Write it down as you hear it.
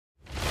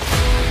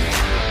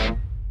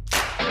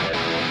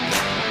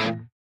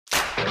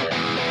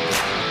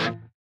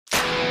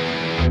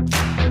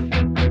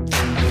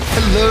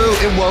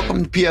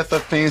welcome to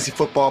PFF Fantasy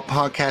Football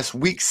Podcast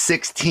Week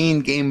 16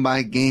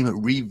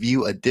 game-by-game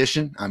review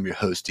edition. I'm your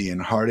host,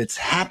 Ian Hart. It's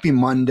Happy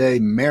Monday,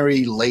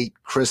 Merry late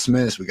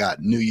Christmas. We got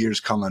New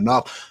Year's coming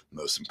up.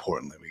 Most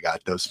importantly, we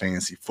got those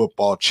fantasy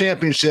football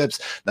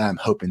championships that I'm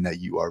hoping that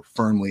you are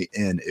firmly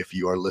in if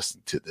you are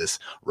listening to this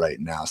right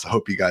now. So I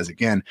hope you guys,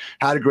 again,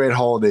 had a great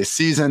holiday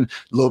season.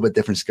 A little bit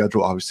different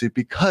schedule, obviously,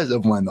 because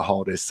of when the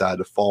holidays decided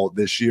to fall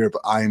this year. But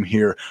I am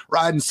here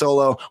riding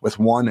solo with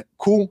one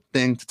cool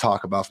thing to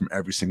talk about from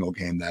every single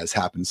game that has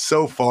happened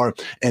so far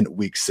in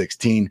Week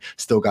 16.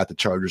 Still got the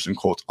Chargers and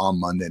Colts on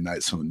Monday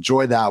night, so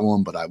enjoy that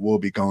one. But I will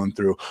be going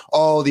through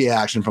all the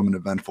action from an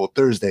eventful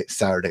Thursday,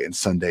 Saturday, and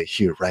Sunday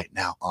here right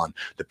now on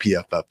the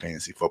PFF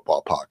Fantasy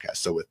Football Podcast.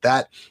 So with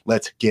that,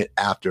 let's get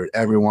after it,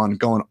 everyone.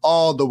 Going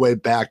all the way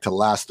back to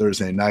last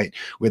Thursday night,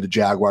 where the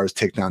Jaguars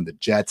take down the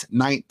Jets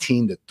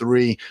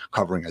 19-3,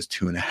 covering as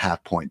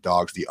 2.5-point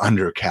dogs. The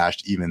under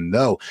cashed, even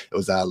though it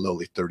was at a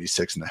lowly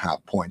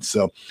 36.5 points.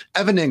 So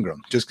Evan Engram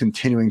just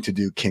continuing to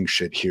do king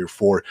shit here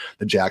for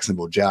the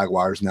Jacksonville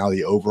Jaguars. Now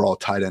the overall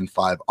tight end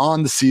 5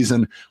 on the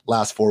season.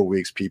 Last 4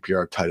 weeks,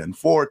 PPR tight end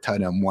 4,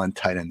 tight end 1,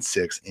 tight end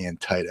 6,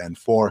 and tight end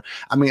 4.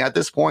 I mean, at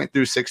this point,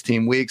 through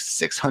 16 weeks,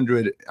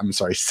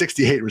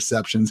 68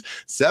 receptions,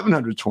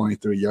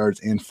 723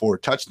 yards, and 4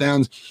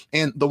 touchdowns.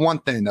 And the one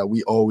thing that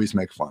we always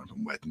make fun of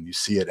him with, and you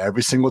see it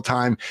every single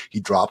time he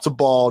drops a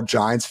ball,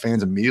 Giants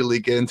fans immediately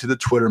get into the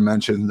Twitter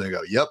mentions and they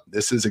go, yep,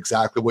 this is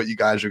exactly what you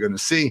guys are going to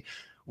see.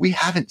 We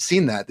haven't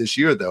seen that this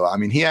year, though. I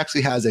mean, he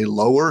actually has a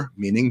lower,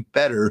 meaning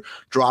better,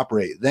 drop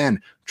rate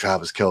than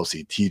Travis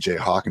Kelce, TJ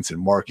Hawkinson,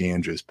 Mark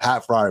Andrews,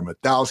 Pat Fryer,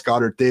 Dallas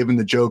Goedert, David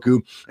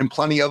Njoku, and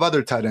plenty of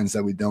other tight ends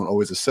that we don't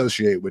always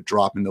associate with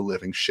dropping the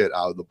living shit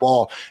out of the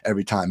ball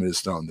every time it is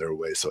thrown their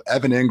way. So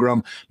Evan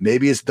Engram,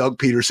 maybe it's Doug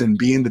Peterson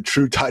being the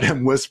true tight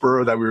end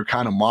whisperer that we were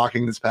kind of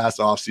mocking this past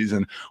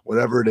offseason.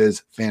 Whatever it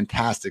is,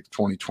 fantastic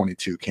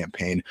 2022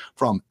 campaign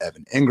from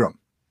Evan Engram.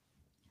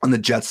 On the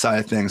Jets side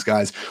of things,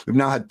 guys, we've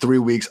now had 3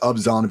 weeks of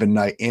Zonovan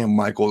Knight and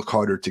Michael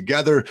Carter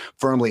together,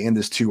 firmly in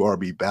this 2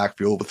 RB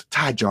backfield with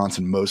Ty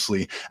Johnson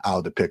mostly out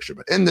of the picture.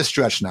 But in this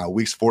stretch now,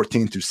 weeks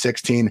 14 through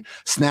 16,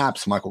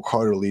 snaps, Michael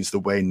Carter leads the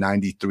way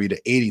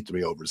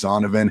 93-83 over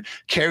Zonovan.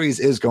 Carries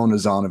is going to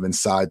Zonovan's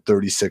side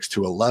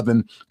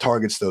 36-11.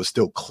 Targets, though,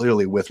 still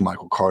clearly with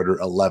Michael Carter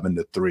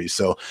 11-3.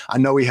 So I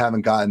know we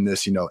haven't gotten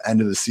this, end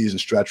of the season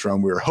stretch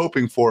run we were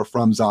hoping for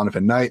from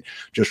Zonovan Knight.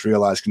 Just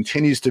realized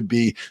continues to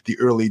be the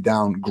early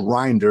down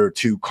grinder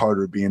to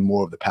Carter being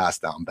more of the pass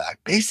down back.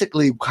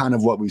 Basically kind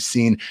of what we've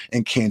seen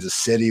in Kansas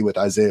City with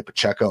Isaiah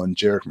Pacheco and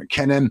Jerick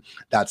McKinnon.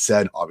 That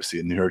said, obviously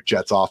the New York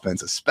Jets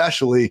offense,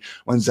 especially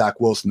when Zach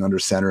Wilson under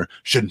center,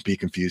 shouldn't be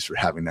confused for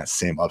having that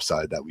same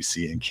upside that we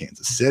see in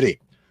Kansas City.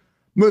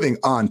 Moving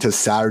on to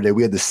Saturday,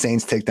 we had the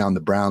Saints take down the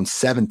Browns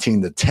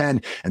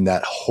 17-10 in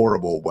that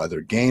horrible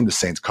weather game. The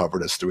Saints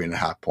covered as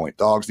 3.5-point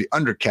dogs. The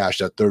under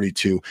cashed at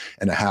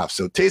 32.5.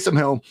 So Taysom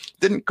Hill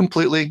didn't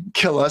completely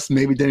kill us,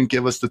 maybe didn't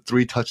give us the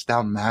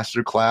 3-touchdown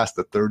masterclass,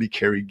 the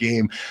 30-carry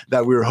game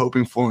that we were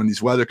hoping for in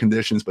these weather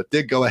conditions, but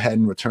did go ahead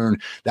and return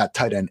that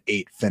tight end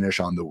 8 finish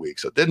on the week.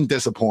 So it didn't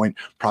disappoint,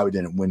 probably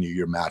didn't win you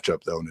your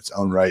matchup, though, in its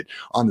own right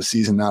on the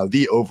season. Now,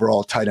 the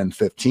overall tight end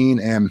 15,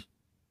 and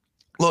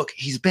look,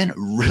 he's been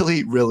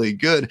really, really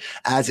good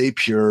as a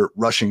pure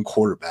rushing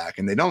quarterback,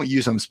 and they don't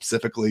use him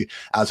specifically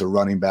as a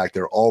running back.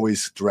 They're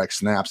always direct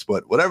snaps,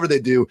 but whatever they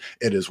do,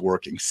 it is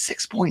working.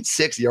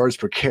 6.6 yards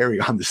per carry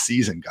on the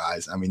season,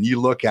 guys. I mean, you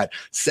look at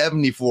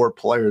 74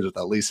 players with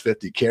at least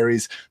 50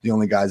 carries. The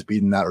only guys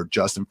beating that are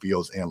Justin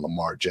Fields and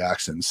Lamar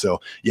Jackson.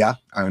 So, yeah,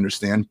 I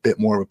understand a bit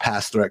more of a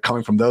pass threat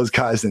coming from those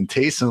guys than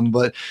Taysom,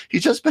 but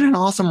he's just been an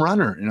awesome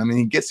runner. And I mean,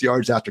 he gets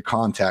yards after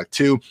contact,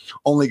 too.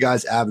 Only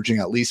guys averaging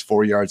at least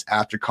 4 yards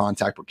after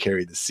contact per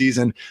carry this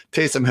season.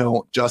 Taysom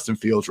Hill, Justin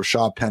Fields,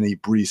 Rashad Penny,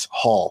 Breece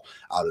Hall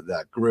out of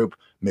that group.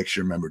 Make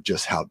sure you remember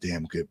just how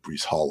damn good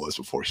Breece Hall was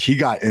before he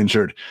got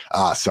injured.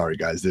 Sorry,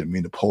 guys, didn't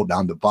mean to pull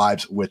down the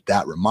vibes with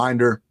that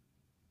reminder.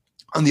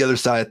 On the other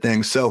side of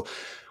things, so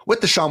with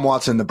Deshaun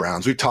Watson and the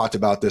Browns, we've talked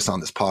about this on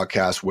this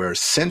podcast where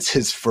since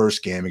his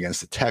first game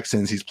against the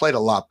Texans, he's played a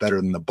lot better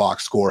than the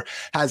box score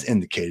has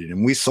indicated.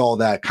 And we saw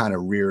that kind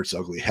of rear its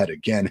ugly head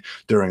again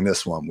during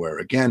this one where,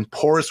 again,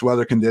 poorest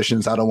weather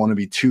conditions. I don't want to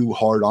be too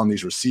hard on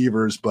these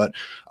receivers, but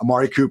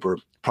Amari Cooper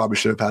probably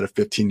should have had a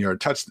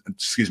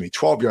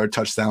 12-yard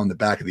touchdown in the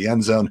back of the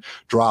end zone,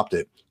 dropped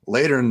it.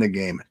 Later in the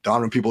game,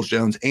 Donovan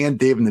Peoples-Jones and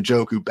David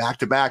Njoku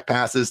back-to-back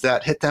passes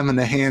that hit them in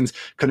the hands,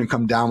 couldn't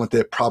come down with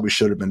it, probably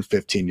should have been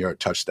 15-yard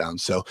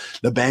touchdowns. So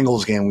the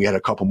Bengals game, we had a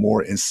couple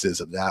more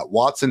instances of that.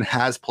 Watson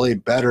has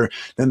played better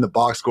than the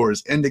box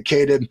scores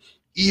indicated.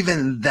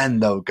 Even then,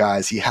 though,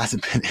 guys, he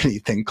hasn't been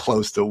anything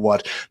close to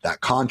what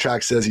that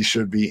contract says he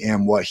should be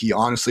and what he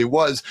honestly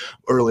was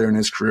earlier in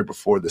his career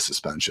before the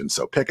suspension.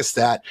 So pick a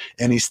stat,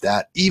 any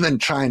stat, even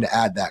trying to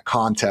add that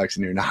context,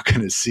 and you're not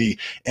going to see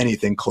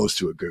anything close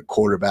to a good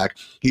quarterback.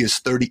 He is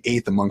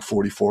 38th among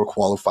 44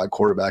 qualified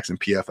quarterbacks in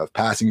PFF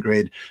passing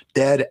grade,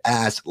 dead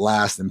ass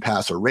last in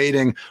passer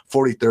rating,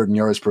 43rd in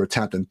yards per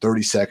attempt, and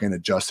 32nd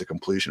adjusted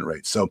completion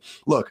rate. So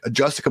look,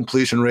 adjusted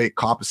completion rate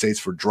compensates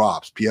for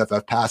drops.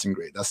 PFF passing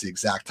grade, that's the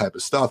exact type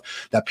of stuff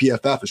that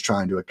PFF is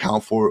trying to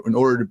account for in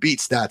order to beat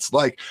stats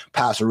like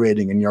passer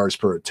rating and yards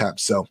per attempt.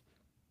 So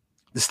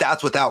the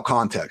stats without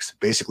context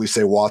basically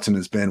say Watson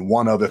has been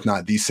one of, if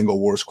not the single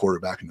worst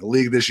quarterback in the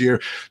league this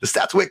year. The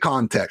stats with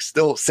context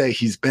still say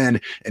he's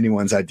been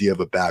anyone's idea of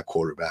a bad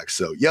quarterback.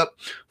 So, yep,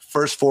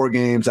 first 4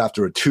 games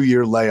after a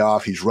 2-year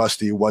layoff, he's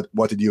rusty. What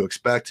did you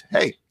expect?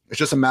 Hey, it's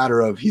just a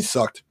matter of he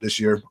sucked this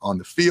year on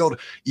the field,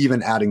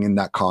 even adding in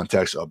that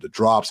context of the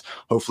drops.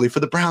 Hopefully for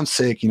the Browns'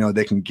 sake,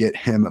 they can get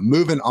him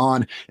moving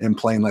on and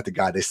playing like the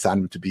guy they signed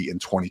him to be in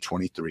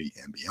 2023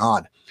 and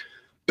beyond.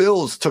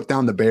 Bills took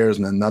down the Bears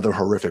in another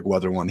horrific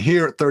weather one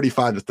here,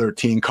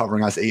 35-13,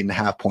 covering us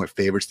 8.5-point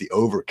favorites. The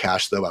over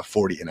cashed, though, at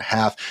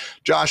 40.5.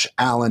 Josh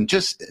Allen,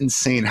 just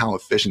insane how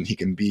efficient he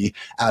can be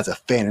as a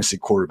fantasy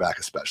quarterback,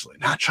 especially.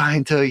 Not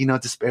trying to,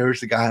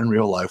 disparage the guy in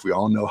real life. We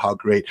all know how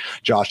great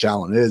Josh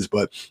Allen is,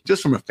 but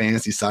just from a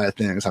fantasy side of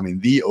things,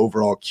 the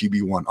overall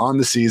QB1 on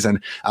the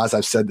season, as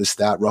I've said this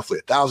stat roughly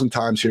 1,000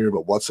 times here,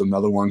 but what's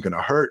another one going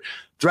to hurt?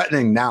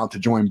 Threatening now to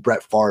join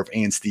Brett Favre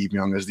and Steve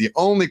Young as the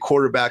only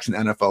quarterbacks in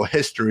NFL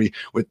history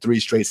with 3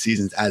 straight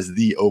seasons as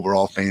the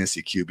overall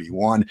fantasy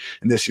QB1.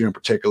 And this year in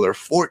particular,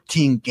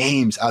 14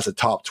 games as a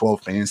top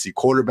 12 fantasy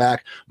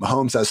quarterback.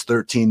 Mahomes has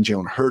 13,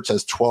 Jalen Hurts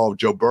has 12,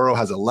 Joe Burrow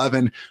has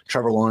 11,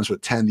 Trevor Lawrence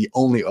with 10, the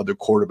only other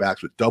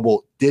quarterbacks with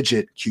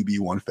double-digit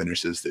QB1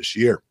 finishes this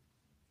year.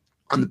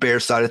 On the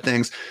Bears side of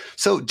things,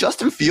 so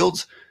Justin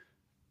Fields,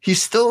 he's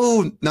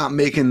still not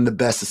making the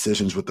best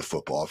decisions with the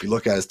football. If you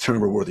look at his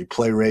turnover-worthy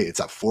play rate,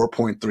 it's at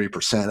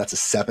 4.3%. That's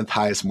the 7th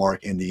highest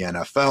mark in the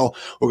NFL.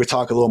 We're going to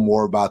talk a little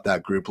more about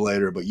that group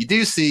later, but you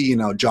do see,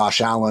 Josh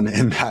Allen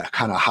in that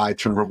kind of high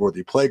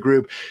turnover-worthy play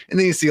group, and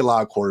then you see a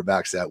lot of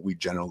quarterbacks that we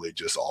generally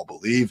just all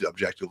believe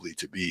objectively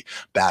to be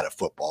bad at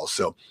football.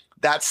 So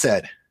that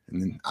said,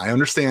 and I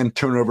understand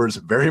turnovers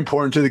are very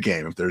important to the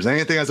game. If there's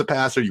anything as a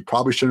passer you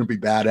probably shouldn't be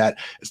bad at,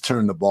 it's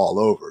turning the ball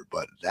over.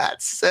 But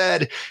that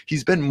said,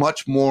 he's been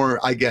much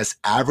more,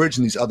 average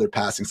in these other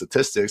passing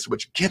statistics,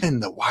 which given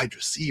the wide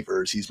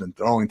receivers he's been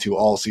throwing to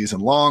all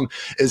season long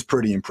is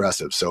pretty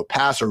impressive. So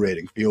passer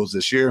rating, Fields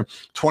this year,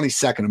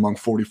 22nd among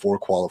 44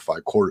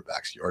 qualified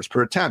quarterbacks. Yards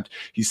per attempt,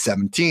 he's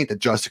 17th.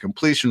 Adjusted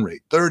completion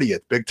rate,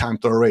 30th. Big time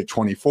throw rate,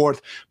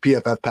 24th.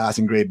 PFF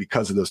passing grade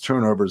because of those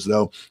turnovers,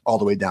 though, all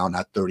the way down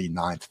at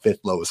 39th.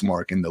 5th lowest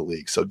mark in the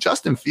league. So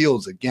Justin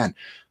Fields, again,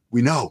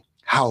 we know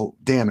how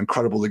damn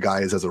incredible the guy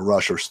is as a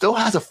rusher, still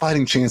has a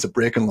fighting chance of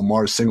breaking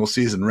Lamar's single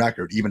season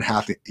record, even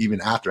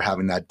after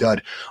having that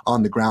dud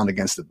on the ground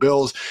against the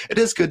Bills. It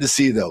is good to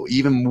see, though,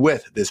 even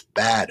with this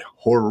bad,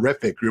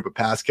 horrific group of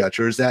pass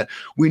catchers that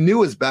we knew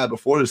was bad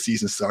before the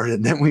season started,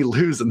 and then we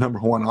lose the number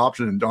 1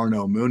 option in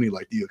Darnell Mooney.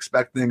 Do you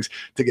expect things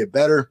to get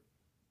better?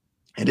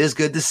 It is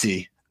good to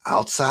see,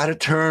 outside of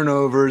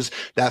turnovers,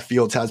 that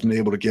Fields has been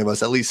able to give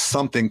us at least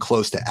something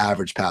close to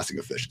average passing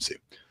efficiency.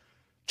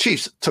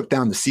 Chiefs took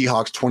down the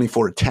Seahawks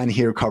 24-10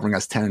 here, covering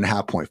us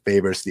 10.5-point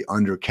favorites. The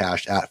under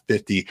cashed at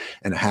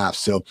 50.5.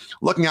 So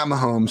looking at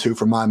Mahomes, who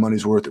for my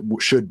money's worth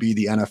should be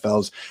the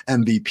NFL's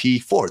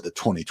MVP for the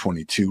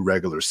 2022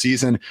 regular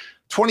season.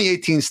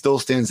 2018 still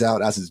stands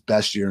out as his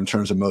best year in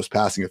terms of most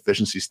passing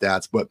efficiency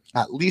stats, but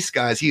at least,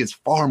 guys, he is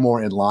far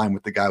more in line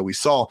with the guy we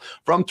saw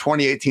from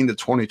 2018 to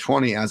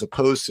 2020, as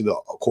opposed to the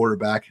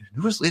quarterback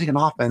who was leading an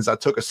offense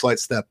that took a slight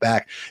step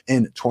back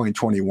in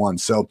 2021.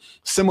 So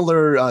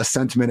similar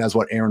sentiment as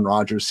what Aaron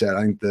Rodgers said.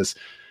 I think this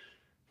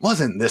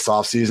wasn't this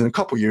offseason, a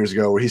couple years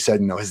ago, where he said,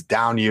 his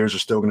down years are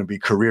still going to be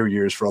career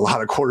years for a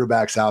lot of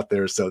quarterbacks out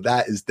there. So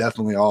that is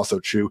definitely also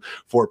true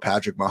for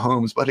Patrick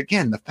Mahomes. But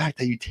again, the fact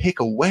that you take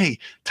away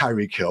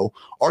Tyreek Hill,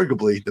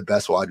 arguably the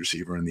best wide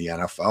receiver in the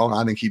NFL, and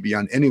I think he'd be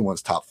on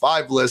anyone's top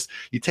 5 list,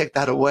 you take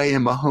that away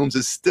and Mahomes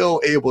is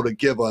still able to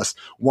give us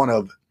one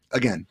of,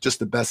 again, just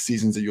the best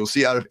seasons that you'll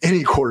see out of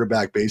any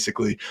quarterback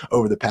basically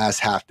over the past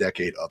half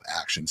decade of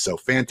action. So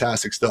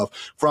fantastic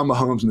stuff from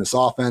Mahomes in this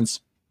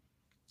offense.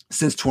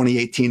 Since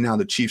 2018, now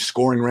the Chiefs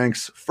scoring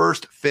ranks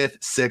 1st, 5th,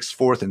 6th,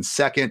 4th, and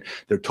 2nd.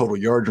 Their total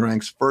yard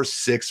ranks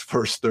 1st, 6th,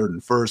 1st, 3rd,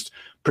 and 1st.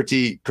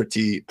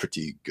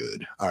 Pretty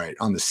good. All right,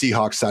 on the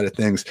Seahawks side of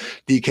things,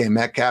 DK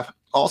Metcalf,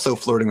 also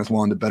flirting with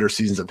one of the better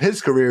seasons of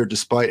his career,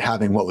 despite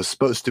having what was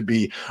supposed to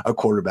be a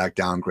quarterback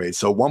downgrade.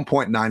 So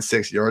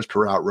 1.96 yards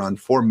per route run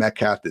for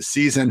Metcalf this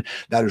season.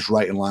 That is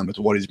right in line with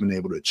what he's been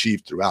able to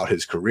achieve throughout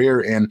his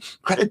career. And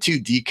credit to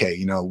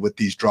DK, with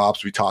these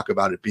drops, we talk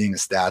about it being a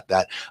stat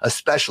that,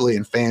 especially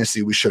in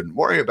fantasy, we shouldn't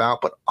worry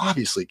about, but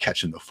obviously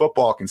catching the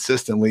football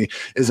consistently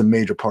is a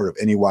major part of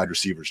any wide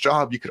receiver's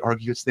job. You could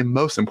argue it's the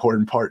most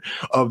important part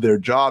of their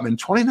job. In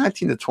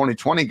 2019 to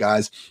 2020,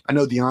 guys, I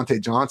know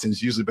Deontay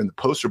Johnson's usually been the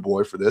poster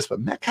boy for this, but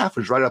Metcalf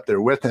was right up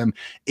there with him.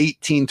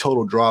 18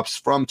 total drops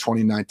from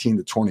 2019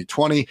 to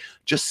 2020,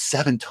 just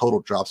 7 total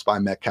drops by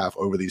Metcalf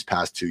over these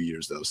past 2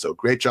 years, though. So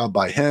great job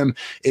by him.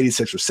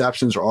 86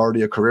 receptions are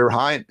already a career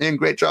high, and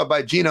great job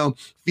by Geno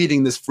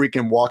feeding this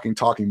freaking walking,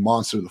 talking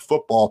monster the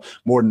football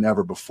more than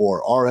ever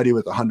before. Already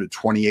with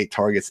 128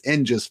 targets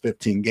in just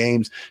 15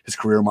 games. His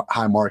career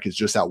high mark is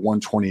just at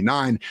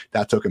 129.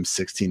 That took him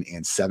 16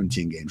 and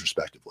 17 games,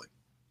 respectively.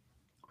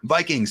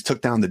 Vikings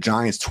took down the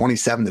Giants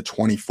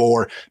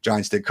 27-24.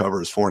 Giants did cover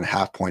as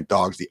 4.5-point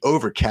dogs. The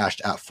over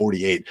cashed at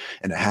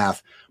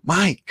 48.5.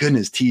 My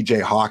goodness,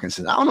 TJ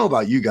Hawkinson. I don't know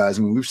about you guys.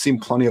 I mean, we've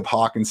seen plenty of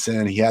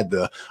Hawkinson. He had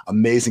the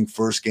amazing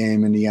first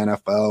game in the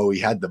NFL.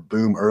 He had the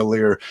boom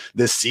earlier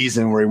this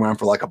season where he went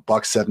for like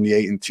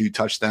 $178 and 2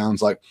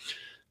 touchdowns. Like,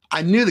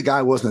 I knew the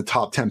guy wasn't a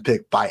top 10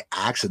 pick by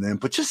accident,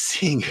 but just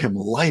seeing him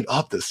light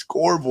up the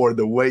scoreboard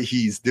the way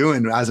he's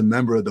doing as a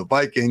member of the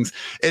Vikings,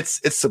 it's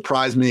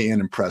surprised me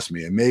and impressed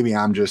me. And maybe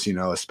I'm just,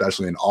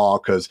 especially in awe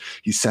because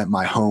he sent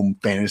my home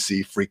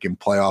fantasy freaking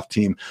playoff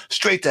team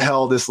straight to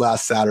hell this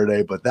last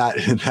Saturday. But that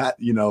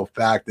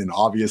fact and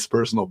obvious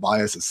personal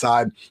bias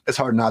aside, it's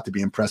hard not to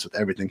be impressed with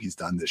everything he's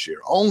done this year.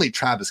 Only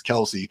Travis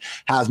Kelce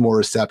has more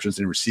receptions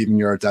and receiving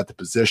yards at the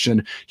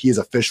position. He has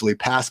officially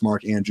passed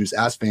Mark Andrews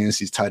as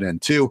fantasy's tight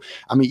end too.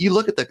 I mean, you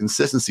look at the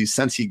consistency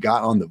since he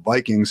got on the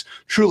Vikings,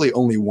 truly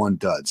only one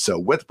dud. So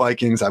with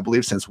Vikings, I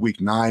believe since week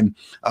 9,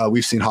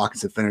 we've seen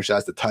Hawkinson finish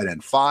as the tight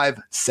end 5,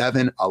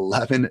 7,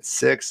 11,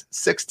 6,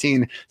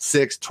 16,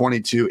 6,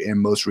 22,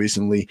 and most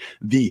recently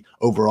the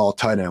overall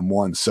tight end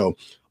 1. So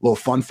little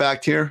fun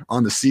fact here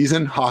on the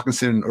season,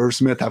 Hawkinson and Irv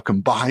Smith have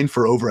combined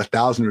for over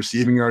 1,000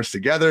 receiving yards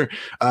together.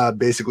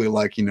 Basically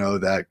like,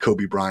 that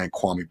Kobe Bryant,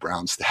 Kwame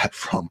Brown stat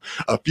from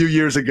a few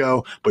years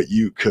ago, but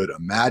you could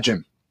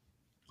imagine.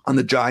 On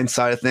the Giants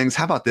side of things,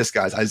 how about this,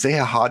 guys?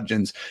 Isaiah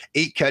Hodgins,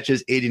 8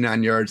 catches,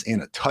 89 yards,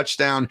 and a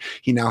touchdown.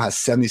 He now has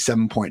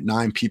 77.9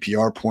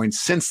 PPR points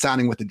since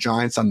signing with the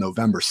Giants on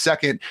November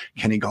 2nd.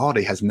 Kenny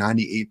Golladay has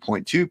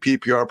 98.2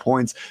 PPR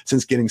points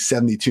since getting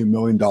 $72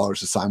 million to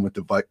sign with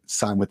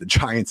the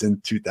Giants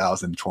in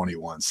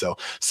 2021. So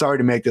sorry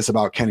to make this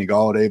about Kenny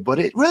Golladay, but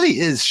it really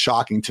is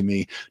shocking to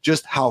me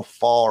just how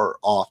far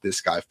off this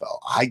guy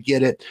fell. I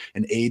get it,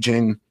 an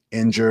aging,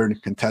 injured,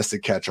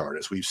 contested catch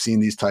artist. We've seen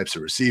these types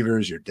of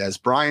receivers, your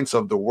Dez Bryants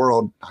of the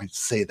world. I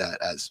say that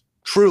as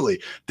truly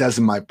Dez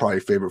is my probably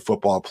favorite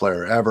football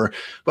player ever,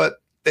 but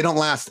they don't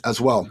last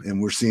as well.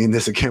 And we're seeing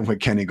this again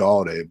with Kenny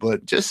Golladay.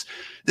 But just,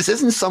 this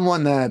isn't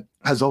someone that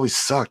has always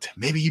sucked.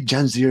 Maybe you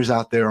Gen Zers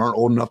out there aren't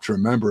old enough to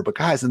remember. But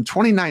guys, in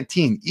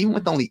 2019, even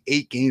with only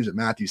 8 games with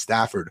Matthew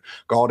Stafford,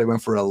 Golladay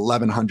went for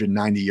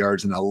 1,190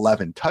 yards and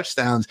 11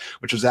 touchdowns,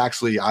 which was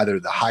actually either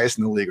the highest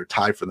in the league or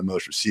tied for the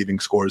most receiving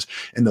scores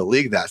in the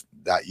league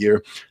that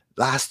year.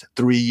 Last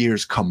 3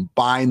 years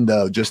combined,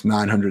 though, just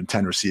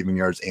 910 receiving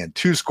yards and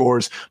 2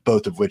 scores,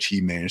 both of which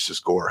he managed to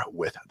score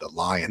with the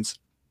Lions.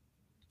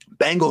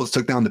 Bengals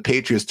took down the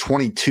Patriots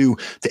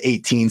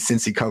 22-18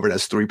 since he covered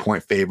as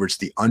 3-point favorites.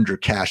 The under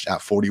cashed at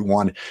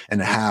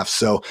 41.5.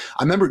 So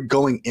I remember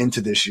going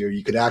into this year,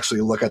 you could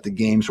actually look at the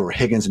games where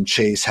Higgins and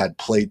Chase had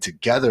played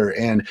together,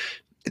 and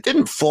it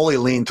didn't fully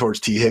lean towards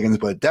T. Higgins,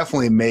 but it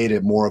definitely made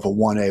it more of a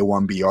 1A,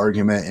 1B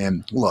argument.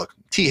 And look,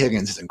 T.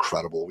 Higgins is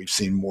incredible. We've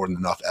seen more than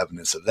enough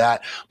evidence of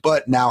that.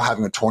 But now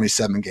having a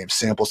 27-game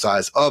sample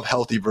size of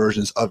healthy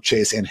versions of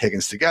Chase and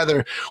Higgins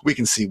together, we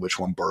can see which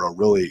one Burrow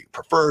really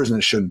prefers, and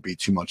it shouldn't be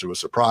too much of a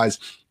surprise.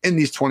 In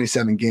these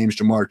 27 games,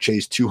 Jamar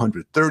Chase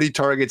 230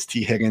 targets,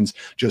 T. Higgins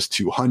just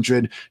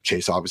 200.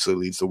 Chase obviously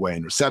leads the way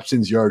in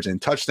receptions, yards,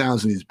 and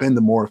touchdowns, and he's been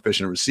the more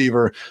efficient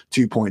receiver,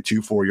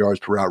 2.24 yards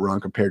per route run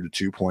compared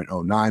to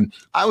 2.09.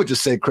 I would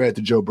just say credit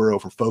to Joe Burrow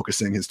for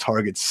focusing his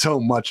targets so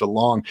much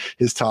along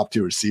his top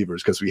 2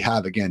 receivers, because we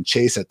have, again,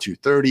 Chase at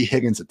 230,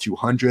 Higgins at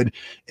 200.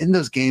 In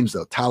those games,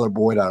 though, Tyler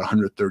Boyd at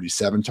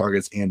 137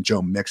 targets and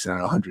Joe Mixon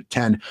at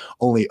 110,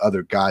 only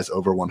other guys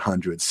over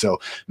 100. So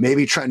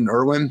maybe Trenton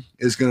Irwin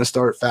is going to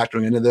start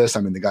factoring into this.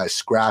 I mean, the guy's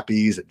scrappy.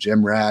 He's a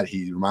gym rat.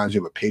 He reminds me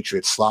of a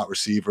Patriots slot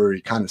receiver.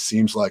 He kind of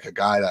seems like a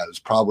guy that was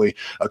probably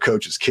a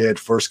coach's kid.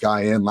 First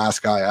guy in,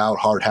 last guy out,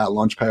 hard hat,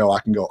 lunch pail.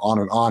 I can go on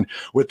and on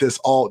with this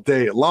all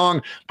day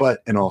long.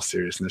 But in all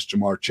seriousness,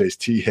 Jamar Chase,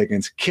 T.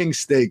 Higgins, King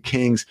State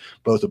Kings,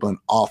 both have been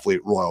awfully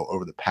royal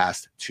over the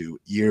past 2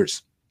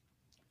 years.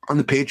 On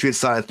the Patriots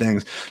side of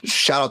things,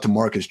 shout out to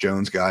Marcus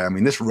Jones, guy. I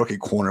mean, this rookie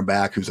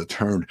cornerback who's a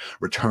turned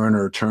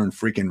returner, turned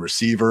freaking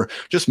receiver,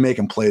 just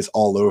making plays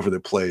all over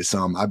the place.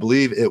 I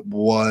believe it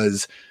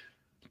was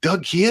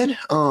Doug Kidd.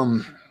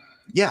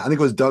 Yeah, I think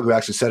it was Doug who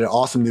actually said it.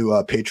 Awesome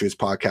new Patriots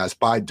podcast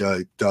by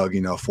Doug,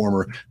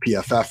 former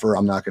PFFer.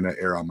 I'm not going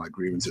to air on my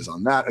grievances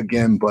on that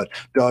again, but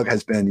Doug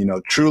has been,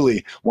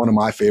 truly one of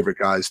my favorite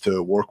guys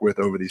to work with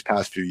over these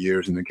past few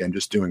years. And again,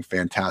 just doing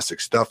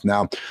fantastic stuff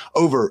now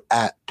over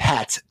at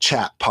Pat's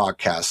Chat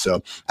Podcast.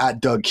 So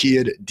at Doug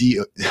Kyed,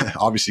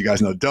 obviously you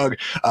guys know Doug,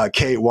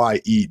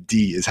 Kyed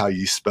is how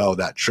you spell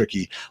that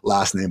tricky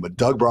last name. But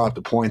Doug brought up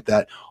the point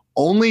that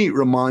only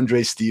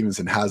Ramondre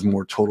Stevenson has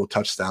more total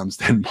touchdowns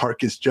than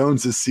Marcus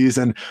Jones this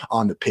season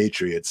on the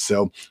Patriots.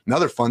 So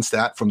another fun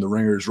stat from the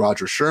Ringer's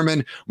Roger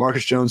Sherman.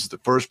 Marcus Jones is the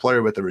first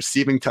player with a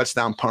receiving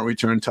touchdown, punt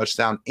return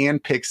touchdown,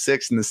 and pick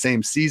six in the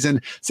same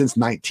season since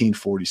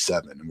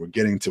 1947. And we're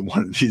getting to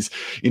one of these,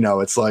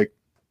 it's like,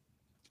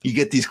 you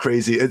get these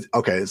crazy, it's a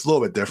little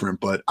bit different,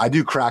 but I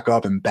do crack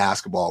up in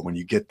basketball when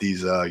you get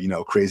these,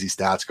 crazy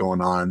stats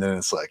going on. And then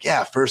it's like,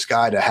 yeah, first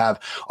guy to have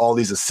all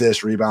these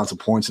assists, rebounds, and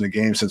points in a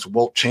game since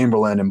Wilt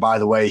Chamberlain. And by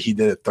the way, he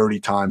did it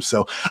 30 times.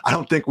 So I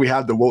don't think we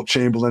have the Wilt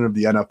Chamberlain of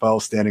the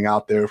NFL standing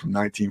out there from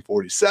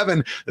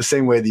 1947, the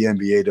same way the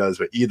NBA does.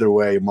 But either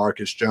way,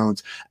 Marcus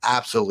Jones,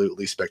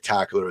 absolutely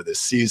spectacular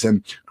this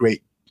season.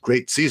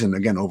 Great season,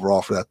 again,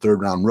 overall for that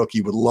third-round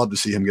rookie. Would love to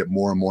see him get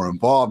more and more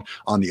involved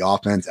on the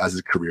offense as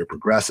his career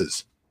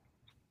progresses.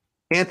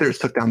 Panthers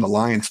took down the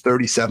Lions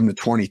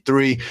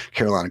 37-23.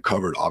 Carolina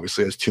covered,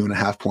 obviously, as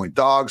 2.5-point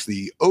dogs.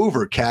 The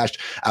over cashed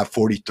at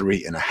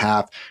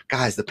 43.5.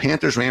 Guys, the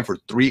Panthers ran for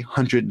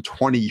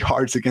 320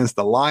 yards against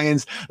the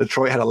Lions.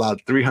 Detroit had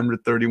allowed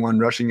 331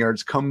 rushing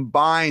yards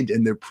combined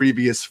in their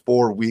previous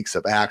 4 weeks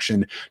of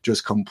action.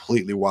 Just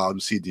completely wild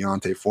to see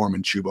Deontay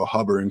Foreman, Chuba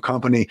Hubbard, and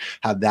company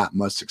have that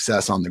much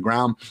success on the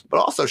ground.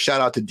 But also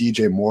shout out to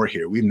DJ Moore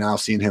here. We've now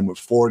seen him with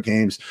 4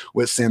 games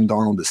with Sam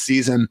Darnold this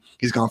season.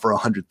 He's gone for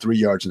 103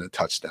 yards in a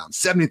touchdown,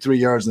 73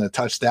 yards in a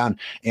touchdown,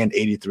 and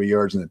 83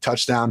 yards in a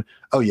touchdown.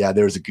 Oh yeah,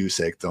 there's a goose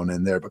egg thrown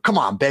in there, but come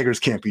on, beggars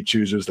can't be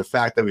choosers. The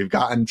fact that we've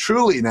gotten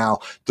truly now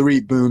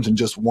 3 booms and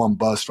just 1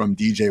 bust from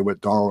DJ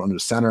with Darnold under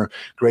center,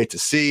 great to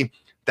see.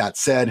 That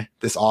said,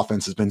 this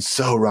offense has been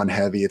so run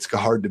heavy. It's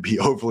hard to be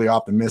overly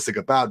optimistic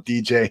about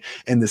DJ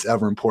in this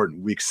ever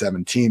important week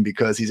 17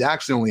 because he's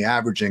actually only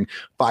averaging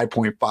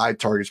 5.5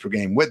 targets per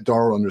game with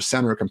Darnold under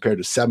center compared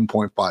to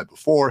 7.5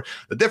 before.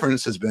 The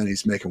difference has been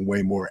he's making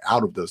way more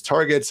out of those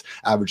targets,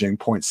 averaging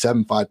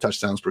 0.75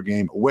 touchdowns per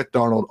game with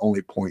Darnold,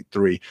 only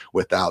 0.3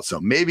 without.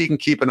 So maybe he can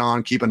keep it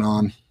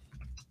on.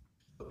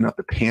 Up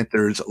the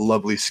Panthers'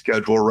 lovely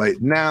schedule right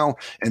now,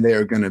 and they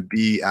are going to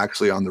be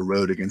actually on the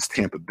road against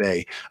Tampa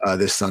Bay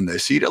this Sunday.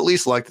 So you'd at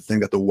least like to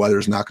think that the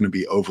weather's not going to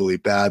be overly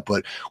bad.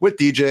 But with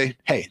DJ,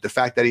 hey, the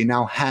fact that he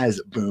now has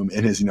boom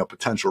in his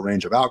potential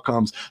range of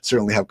outcomes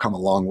certainly have come a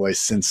long way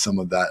since some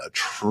of that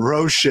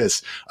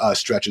atrocious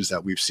stretches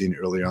that we've seen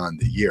earlier on in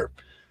the year.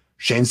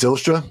 Shane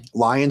Zylstra,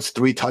 Lions,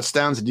 3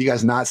 touchdowns. Did you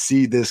guys not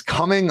see this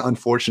coming?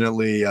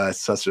 Unfortunately,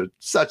 such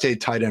a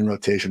tight end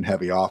rotation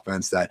heavy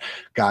offense that,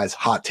 guys,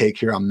 hot take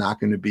here. I'm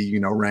not going to be,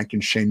 ranking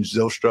Shane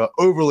Zylstra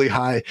overly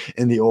high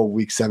in the old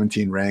week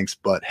 17 ranks,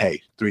 but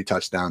hey, 3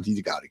 touchdowns.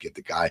 You got to give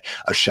the guy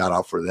a shout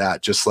out for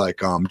that. Just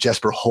like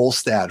Jesper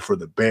Holstad for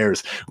the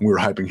Bears. We were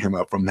hyping him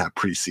up from that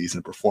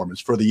preseason performance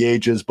for the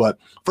ages. But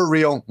for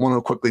real, want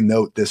to quickly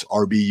note this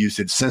RB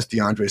usage since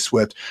DeAndre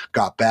Swift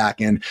got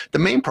back. And the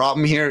main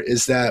problem here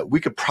is that we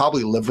could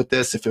probably live with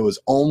this if it was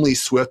only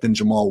Swift and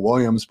Jamal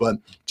Williams, but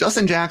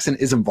Justin Jackson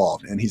is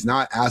involved, and he's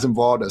not as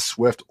involved as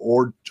Swift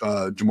or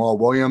Jamal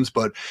Williams,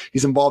 but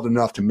he's involved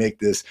enough to make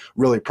this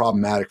really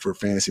problematic for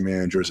fantasy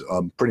managers,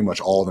 pretty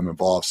much all of them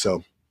involved.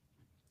 So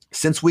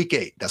since week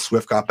 8 that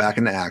Swift got back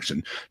into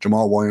action,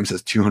 Jamal Williams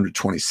has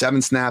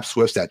 227 snaps,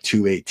 Swift's at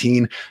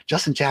 218,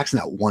 Justin Jackson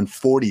at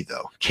 140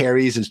 though.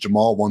 Carries is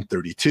Jamal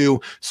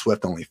 132,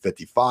 Swift only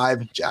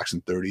 55,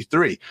 Jackson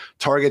 33.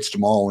 Targets,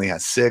 Jamal only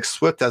has 6,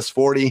 Swift has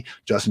 40,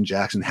 Justin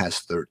Jackson has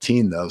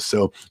 13 though.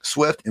 So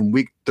Swift in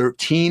week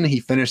 13, he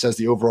finished as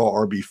the overall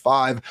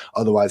RB5,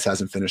 otherwise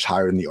hasn't finished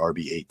higher than the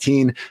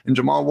RB18. And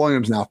Jamal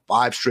Williams now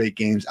 5 straight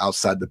games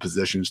outside the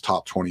position's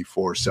top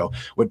 24. So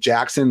with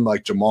Jackson,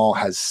 like Jamal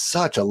has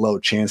such a low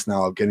chance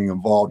now of getting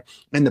involved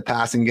in the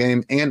passing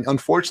game. And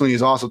unfortunately,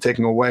 he's also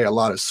taking away a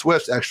lot of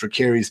Swift's extra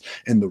carries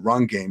in the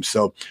run game.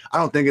 So I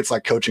don't think it's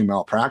like coaching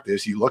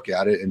malpractice. You look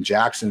at it, and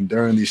Jackson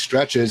during these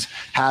stretches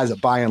has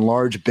by and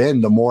large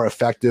been the more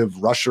effective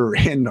rusher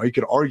and you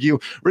could argue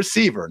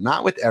receiver,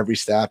 not with every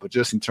stat, but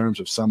just in terms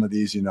of some of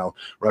these,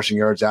 rushing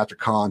yards after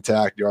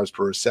contact, yards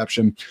per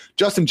reception.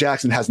 Justin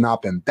Jackson has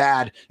not been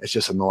bad. It's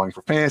just annoying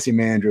for fantasy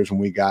managers when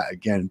we got,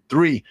 again,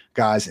 3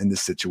 guys in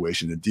this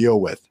situation to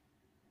deal with.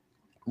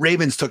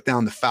 Ravens took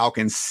down the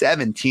Falcons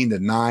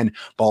 17-9.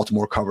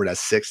 Baltimore covered as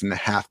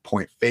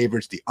 6.5-point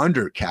favorites. The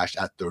under cashed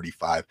at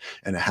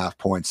 35.5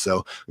 points.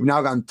 So we've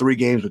now gotten 3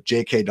 games with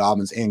J.K.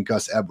 Dobbins and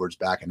Gus Edwards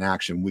back in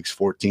action, weeks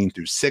 14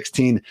 through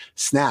 16.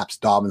 Snaps,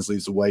 Dobbins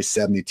leads the way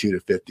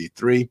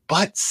 72-53.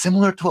 But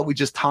similar to what we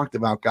just talked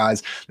about,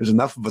 guys, there's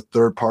enough of a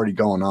third party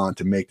going on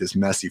to make this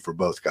messy for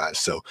both guys.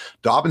 So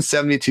Dobbins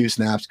 72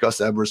 snaps,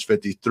 Gus Edwards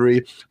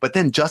 53. But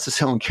then Justice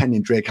Hill and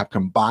Kenyon Drake have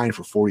combined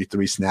for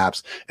 43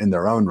 snaps in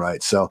their own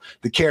right. So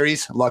the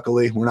carries,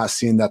 luckily, we're not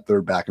seeing that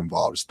third back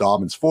involved. It's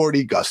Dobbins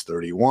 40, Gus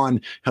 31.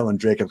 Hill and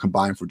Drake have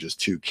combined for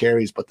just 2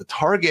 carries, but the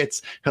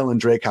targets, Hill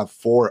and Drake have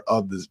 4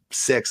 of the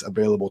 6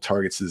 available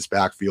targets to this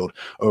backfield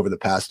over the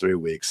past 3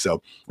 weeks.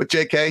 So with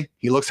JK,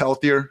 he looks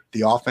healthier.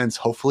 The offense,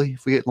 hopefully,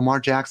 if we get Lamar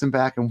Jackson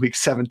back in week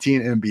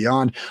 17 and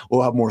beyond,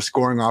 we'll have more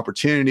scoring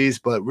opportunities.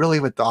 But really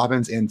with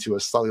Dobbins and to a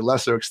slightly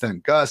lesser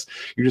extent Gus,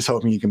 you're just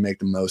hoping you can make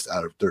the most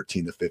out of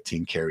 13 to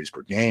 15 carries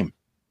per game.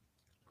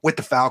 With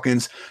the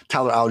Falcons,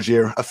 Tyler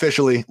Algier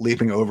officially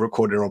leaping over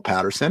Cordero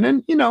Patterson.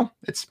 And,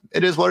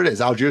 it is what it is.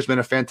 Algier's been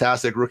a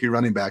fantastic rookie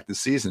running back this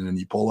season. And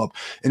you pull up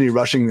any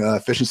rushing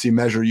efficiency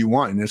measure you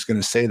want, and it's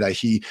going to say that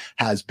he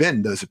has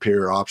been the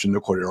superior option to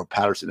Cordero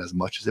Patterson, as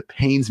much as it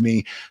pains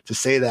me to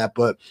say that.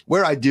 But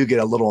where I do get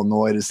a little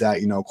annoyed is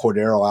that,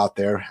 Cordero out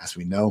there, as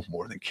we know,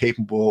 more than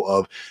capable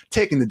of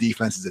taking the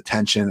defense's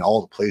attention, all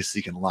the places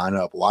he can line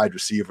up, wide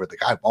receiver. The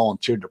guy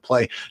volunteered to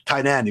play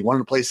tight end. He wanted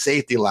to play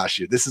safety last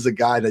year. This is a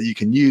guy that you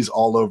can use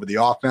all over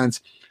the offense.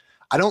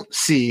 I don't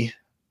see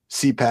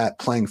CPAT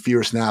playing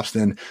fewer snaps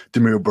than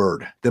Demir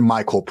Bird, than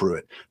Michael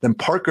Pruitt, than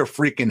Parker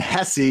freaking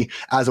Hesse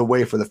as a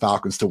way for the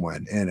Falcons to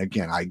win. And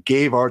again, I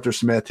gave Arthur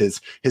Smith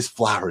his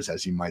flowers,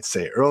 as you might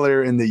say,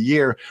 earlier in the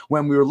year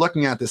when we were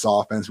looking at this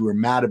offense. We were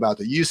mad about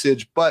the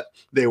usage, but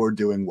they were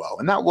doing well.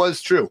 And that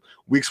was true.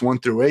 Weeks 1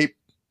 through 8,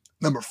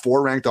 number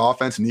 4 ranked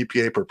offense in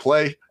EPA per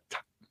play,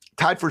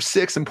 tied for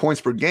 6th in points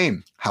per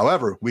game.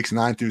 However, weeks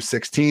 9 through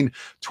 16,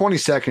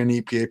 22nd in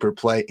EPA per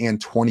play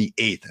and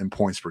 28th in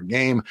points per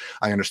game.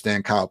 I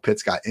understand Kyle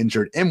Pitts got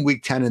injured in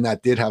week 10, and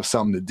that did have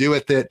something to do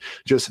with it.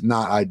 Just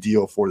not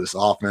ideal for this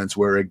offense,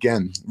 where,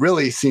 again,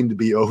 really seemed to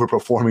be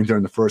overperforming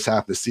during the first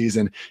half of the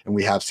season, and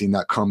we have seen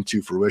that come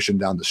to fruition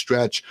down the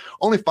stretch.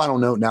 Only final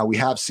note now, we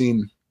have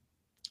seen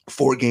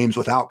 4 games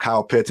without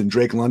Kyle Pitts, and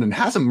Drake London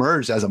has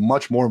emerged as a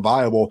much more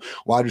viable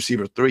wide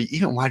receiver 3,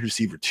 even wide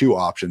receiver 2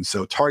 option.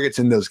 So targets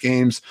in those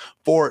games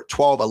 4,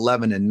 12,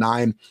 11, and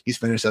 9. He's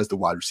finished as the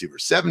wide receiver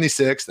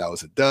 76. That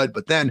was a dud.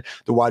 But then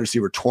the wide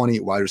receiver 20,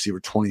 wide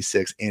receiver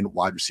 26, and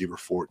wide receiver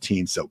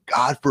 14. So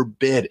God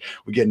forbid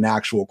we get an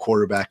actual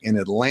quarterback in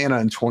Atlanta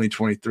in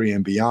 2023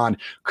 and beyond.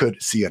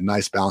 Could see a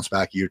nice bounce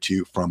back year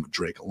 2 from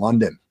Drake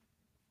London.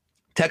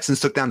 Texans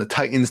took down the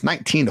Titans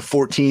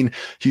 19-14.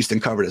 Houston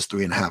covered as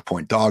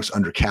 3.5-point dogs,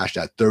 under cashed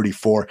at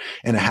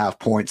 34.5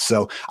 points.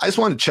 So I just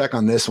wanted to check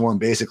on this one.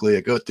 Basically,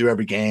 I go through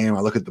every game.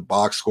 I look at the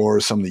box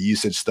scores, some of the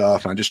usage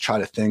stuff, and I just try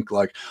to think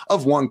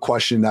of one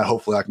question that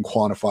hopefully I can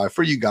quantify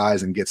for you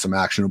guys and get some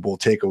actionable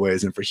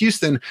takeaways. And for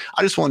Houston,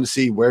 I just wanted to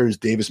see where does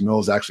Davis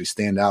Mills actually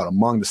stand out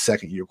among the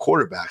second-year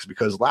quarterbacks,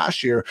 because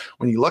last year,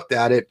 when you looked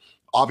at it,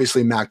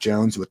 obviously, Mac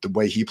Jones, with the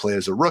way he played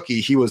as a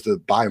rookie, he was the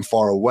by and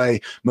far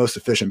away most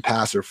efficient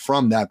passer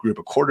from that group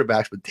of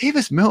quarterbacks. But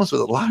Davis Mills, with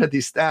a lot of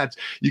these stats,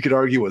 you could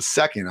argue was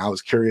second. I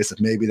was curious if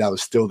maybe that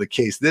was still the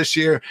case this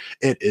year.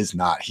 It is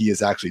not. He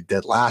is actually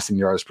dead last in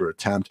yards per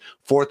attempt,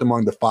 4th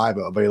among the 5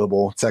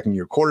 available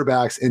second-year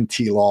quarterbacks in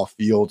T-Law,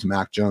 Fields,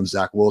 Mac Jones,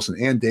 Zach Wilson,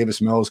 and Davis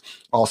Mills,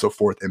 also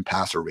 4th in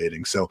passer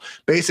rating. So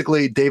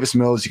basically, Davis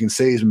Mills, you can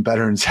say he's been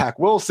better than Zach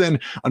Wilson.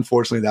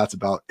 Unfortunately, that's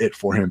about it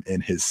for him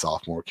in his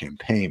sophomore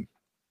campaign.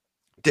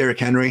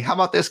 Derrick Henry, how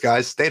about this,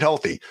 guys? Stayed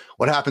healthy.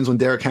 What happens when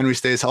Derrick Henry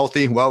stays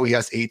healthy? Well, he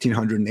has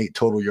 1,808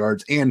 total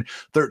yards and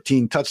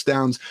 13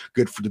 touchdowns.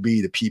 Good to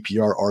be the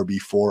PPR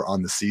RB4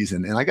 on the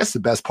season. And I guess the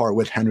best part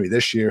with Henry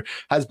this year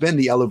has been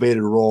the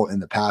elevated role in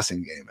the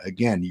passing game.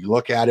 Again, you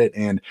look at it,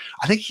 and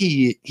I think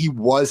he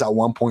was at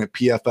one point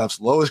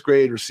PFF's lowest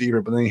grade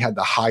receiver, but then he had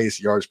the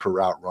highest yards per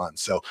route run.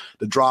 So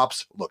the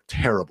drops look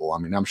terrible. I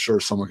mean, I'm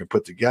sure someone could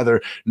put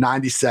together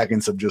 90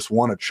 seconds of just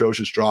one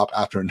atrocious drop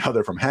after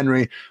another from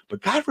Henry,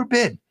 but God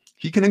forbid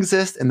he can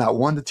exist in that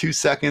 1 to 2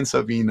 seconds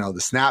of, the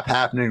snap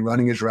happening,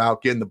 running his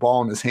route, getting the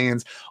ball in his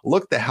hands.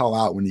 Look the hell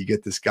out when you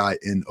get this guy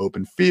in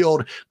open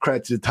field.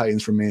 Credit to the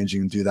Titans for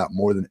managing to do that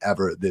more than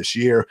ever this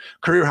year.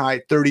 Career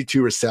high,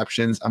 32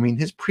 receptions. I mean,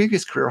 his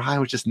previous career high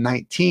was just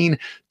 19,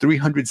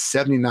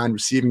 379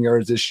 receiving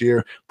yards this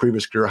year.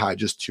 Previous career high,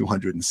 just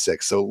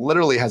 206. So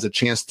literally has a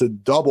chance to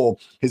double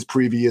his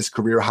previous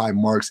career high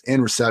marks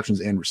in receptions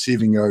and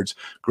receiving yards.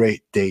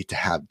 Great day to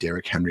have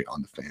Derrick Henry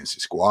on the fantasy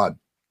squad.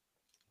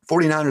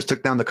 49ers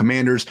took down the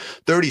Commanders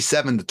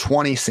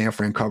 37-20. San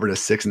Fran covered as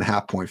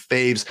 6.5-point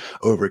faves,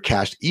 over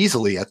cashed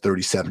easily at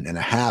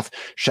 37.5.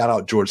 Shout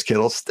out George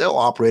Kittle, still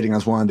operating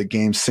as one of the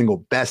game's single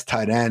best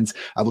tight ends.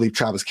 I believe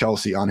Travis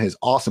Kelce on his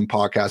awesome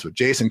podcast with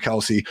Jason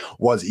Kelce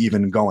was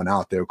even going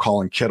out there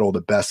calling Kittle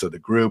the best of the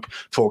group.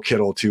 Told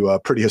Kittle to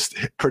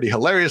pretty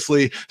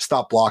hilariously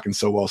stop blocking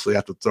so well, so they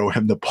have to throw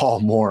him the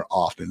ball more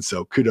often.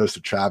 So kudos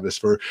to Travis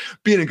for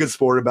being a good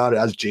sport about it,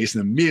 as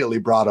Jason immediately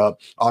brought up.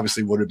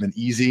 Obviously would have been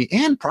easy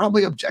and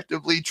probably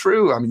objectively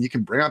true. I mean, you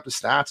can bring up the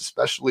stats,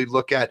 especially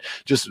look at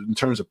just in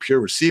terms of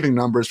pure receiving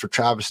numbers for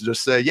Travis to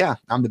just say, yeah,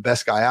 I'm the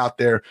best guy out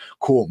there.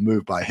 Cool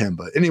move by him.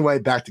 But anyway,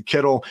 back to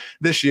Kittle.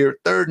 This year,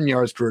 third in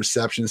yards per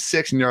reception,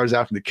 sixth in yards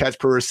after the catch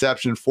per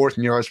reception, fourth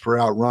in yards per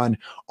out run.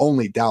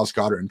 Only Dallas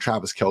Goedert and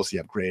Travis Kelce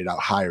have graded out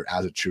higher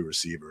as a true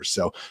receiver.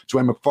 So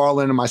Dwayne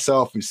McFarland and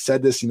myself, we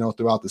said this,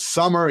 throughout the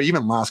summer,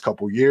 even last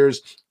couple of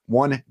years,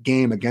 one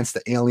game against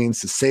the aliens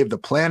to save the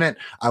planet.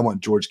 I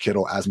want George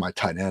Kittle as my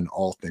tight end,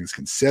 all things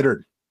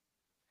considered.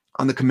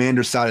 On the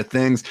Commanders side of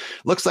things,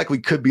 looks like we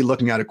could be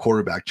looking at a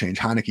quarterback change.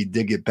 Heinicke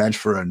did get benched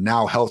for a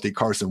now healthy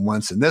Carson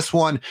Wentz in this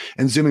one.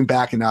 And zooming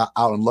back and out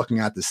and looking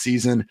at the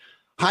season,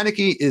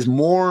 Heinicke is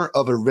more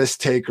of a risk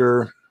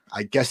taker,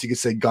 I guess you could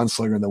say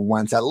gunslinger than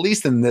Wentz, at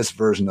least in this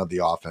version of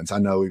the offense. I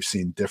know we've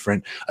seen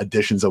different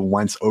editions of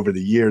Wentz over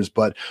the years,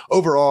 but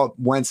overall,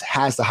 Wentz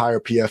has the higher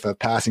PFF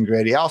passing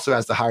grade. He also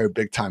has the higher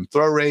big-time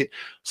throw rate,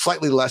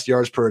 slightly less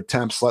yards per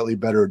attempt, slightly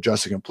better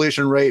adjusted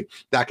completion rate.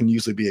 That can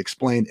usually be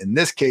explained in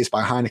this case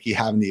by Heinicke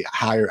having the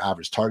higher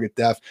average target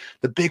depth.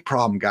 The big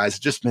problem, guys, has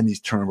just been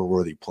these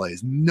turnover-worthy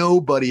plays.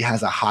 Nobody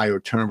has a higher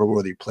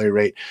turnover-worthy play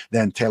rate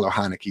than Taylor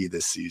Heinicke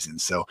this season.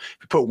 So if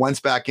you put Wentz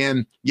back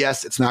in,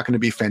 yes, it's not going to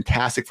be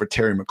fantastic for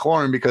Terry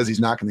McLaurin because he's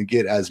not going to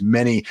get as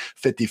many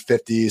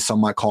 50-50s, some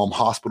might call them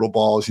hospital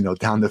balls,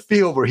 down the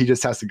field where he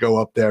just has to go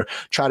up there,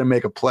 try to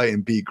make a play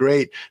and be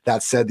great.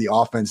 That said, the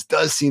offense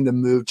does seem to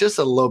move just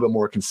a little bit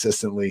more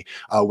consistently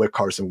with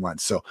Carson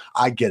Wentz. So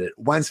I get it.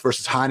 Wentz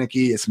versus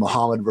Heinicke, it's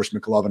Muhammad versus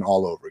McLovin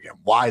all over again.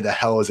 Why the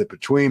hell is it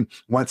between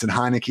Wentz and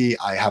Heinicke?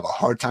 I have a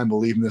hard time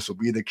believing this will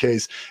be the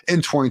case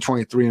in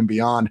 2023 and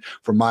beyond.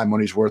 For my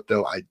money's worth,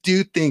 though, I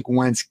do think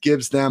Wentz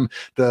gives them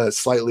the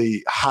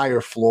slightly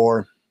higher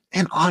floor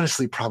and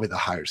honestly, probably the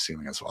higher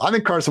ceiling as well. I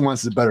think Carson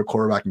Wentz is a better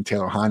quarterback than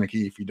Taylor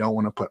Heinicke. If you don't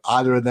want to put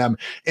either of them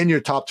in your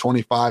top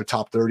 25,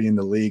 top 30 in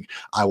the league,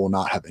 I will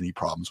not have any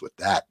problems with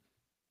that.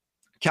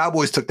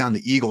 Cowboys took down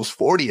the Eagles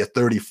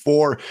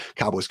 40-34.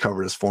 Cowboys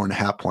covered as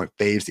 4.5-point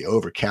faves. The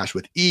over cashed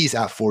with ease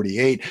at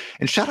 48.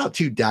 And shout out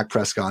to Dak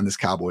Prescott on this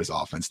Cowboys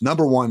offense.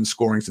 Number one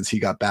scoring since he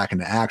got back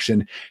into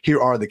action. Here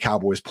are the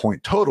Cowboys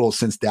point totals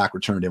since Dak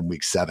returned in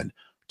week 7.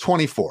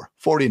 24,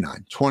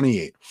 49,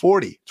 28,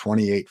 40,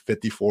 28,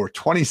 54,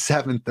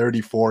 27,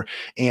 34,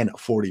 and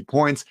 40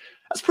 points.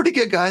 That's pretty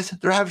good, guys.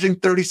 They're averaging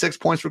 36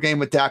 points per game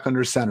with Dak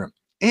under center.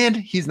 And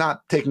he's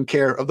not taking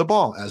care of the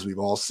ball, as we've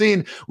all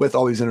seen with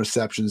all these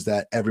interceptions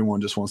that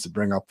everyone just wants to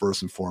bring up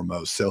first and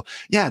foremost. So,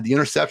 yeah, the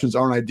interceptions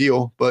aren't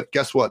ideal, but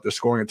guess what? They're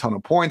scoring a ton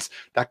of points.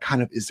 That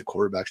kind of is the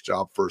quarterback's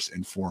job first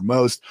and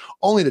foremost.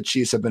 Only the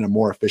Chiefs have been a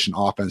more efficient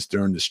offense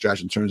during the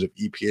stretch in terms of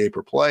EPA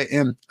per play.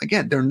 And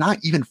again, they're not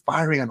even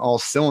firing on all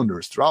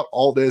cylinders. Throughout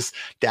all this,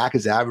 Dak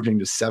is averaging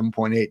just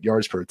 7.8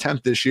 yards per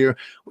attempt this year,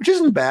 which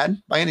isn't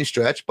bad by any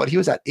stretch, but he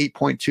was at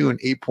 8.2 and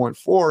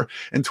 8.4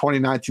 in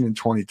 2019 and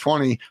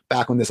 2020,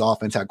 back when this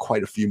offense had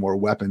quite a few more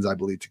weapons, I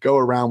believe, to go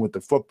around with the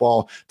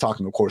football,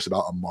 talking, of course,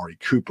 about Amari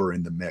Cooper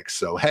in the mix.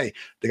 So, hey,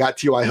 they got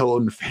T.Y.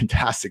 Hilton,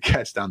 fantastic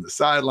catch down the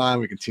sideline.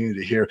 We continue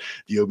to hear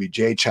the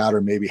OBJ chatter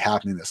maybe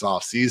happening this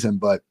offseason,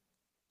 but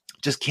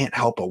just can't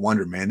help but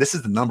wonder, man. This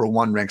is the number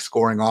one ranked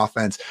scoring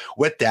offense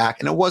with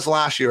Dak, and it was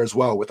last year as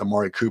well with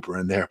Amari Cooper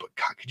in there. But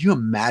God, could you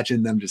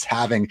imagine them just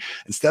having,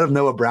 instead of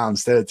Noah Brown,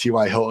 instead of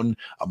T.Y. Hilton,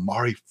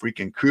 Amari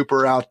freaking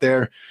Cooper out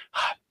there?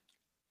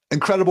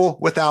 Incredible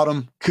without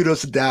him.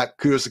 Kudos to Dak.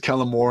 Kudos to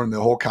Kellen Moore and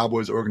the whole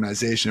Cowboys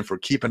organization for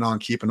keeping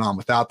on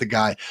without the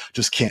guy.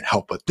 Just can't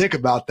help but think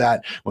about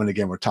that when,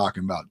 again, we're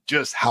talking about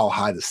just how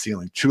high the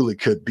ceiling truly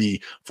could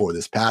be for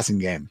this passing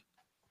game.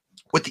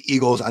 With the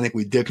Eagles, I think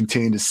we did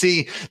continue to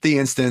see the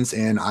instance,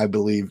 and I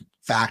believe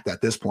fact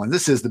at this point,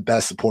 this is the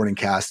best supporting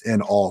cast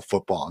in all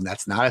football. And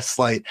that's not a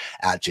slight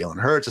at Jalen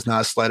Hurts. It's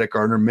not a slight at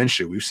Gardner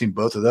Minshew. We've seen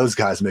both of those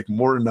guys make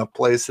more than enough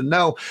plays to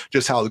know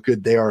just how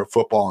good they are at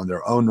football in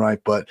their own right.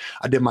 But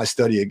I did my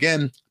study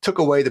again, took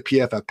away the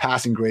PFF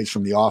passing grades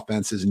from the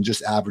offenses and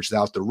just averaged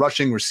out the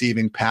rushing,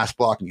 receiving, pass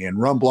blocking,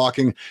 and run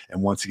blocking.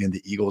 And once again,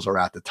 the Eagles are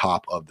at the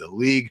top of the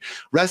league.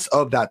 Rest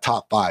of that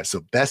top 5,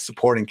 so best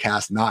supporting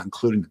cast, not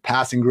including the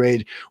passing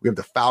grade, we have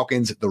the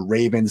Falcons, the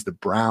Ravens, the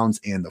Browns,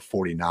 and the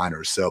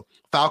 49ers. So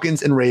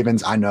Falcons and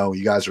Ravens, I know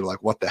you guys are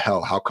like, what the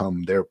hell? How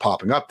come they're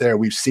popping up there?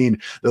 We've seen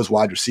those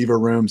wide receiver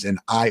rooms, and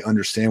I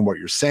understand what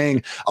you're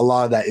saying. A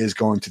lot of that is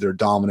going to their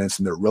dominance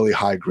and their really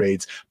high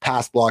grades,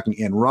 pass blocking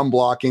and run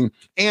blocking,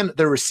 and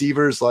their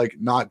receivers like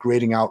not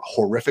grading out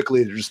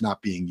horrifically. They're just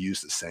not being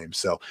used the same.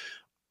 So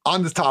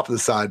on the top of the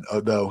side,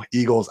 though,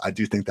 Eagles, I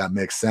do think that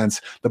makes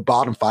sense. The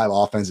bottom 5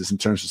 offenses in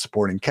terms of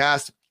supporting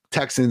cast,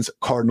 Texans,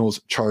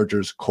 Cardinals,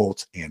 Chargers,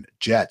 Colts, and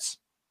Jets.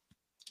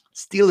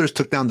 Steelers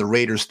took down the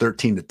Raiders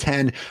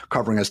 13-10,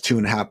 covering as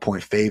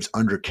 2.5-point faves,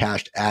 under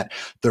cashed at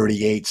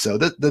 38. So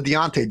the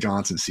Deontay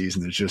Johnson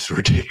season is just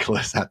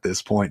ridiculous at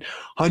this point.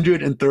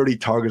 130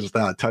 targets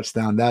without a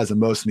touchdown. That is the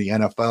most in the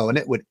NFL, and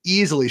it would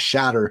easily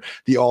shatter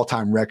the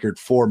all-time record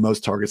for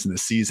most targets in the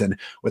season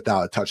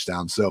without a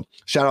touchdown. So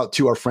shout out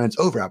to our friends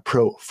over at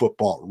Pro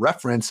Football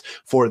Reference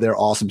for their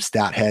awesome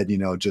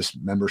StatHead,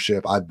 just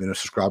membership. I've been a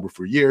subscriber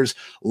for years.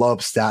 Love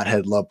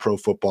StatHead, love Pro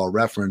Football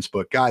Reference.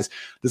 But guys,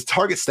 this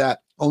target stat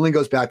only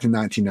goes back to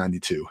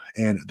 1992,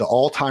 and the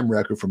all-time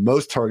record for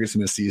most targets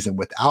in a season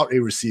without a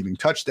receiving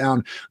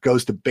touchdown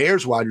goes to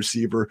Bears wide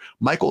receiver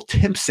Michael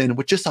Timpson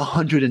with just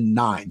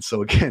 109.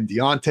 So again,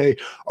 Deontay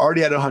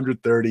already at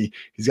 130.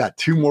 He's got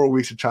 2 more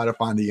weeks to try to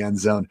find the end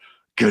zone.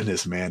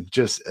 Goodness, man,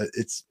 just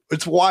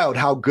it's wild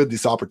how good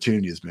this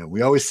opportunity is, man.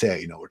 We always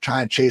say, we're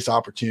trying to chase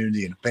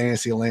opportunity in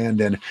fantasy land,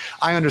 and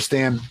I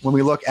understand when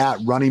we look at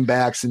running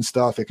backs and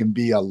stuff, it can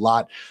be a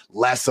lot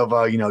less of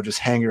a, just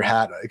hang your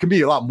hat. It can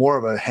be a lot more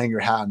of a hang your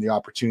hat on the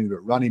opportunity with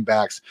running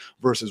backs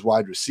versus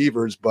wide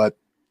receivers, but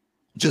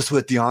just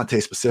with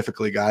Deontay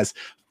specifically, guys,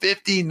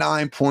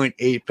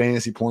 59.8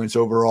 fantasy points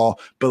overall,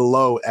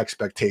 below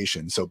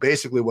expectations. So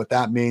basically what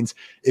that means,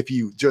 if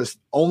you just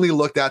only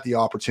looked at the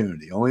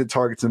opportunity, only the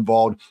targets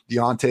involved,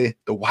 Deontay,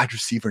 the wide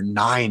receiver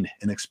 9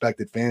 in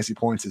expected fantasy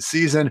points this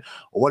season.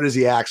 What is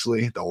he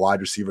actually? The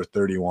wide receiver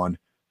 31.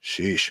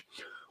 Sheesh.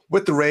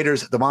 With the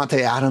Raiders,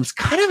 Davante Adams,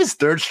 kind of his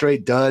 3rd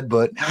straight dud,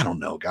 but I don't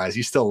know, guys.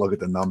 You still look at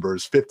the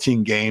numbers.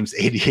 15 games,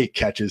 88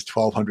 catches,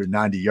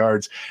 1,290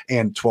 yards,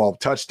 and 12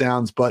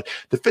 touchdowns. But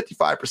the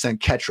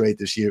 55% catch rate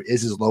this year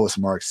is his lowest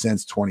mark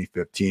since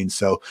 2015.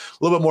 So a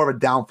little bit more of a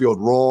downfield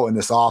role in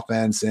this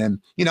offense,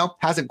 and,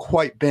 hasn't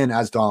quite been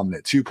as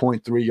dominant.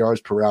 2.3 yards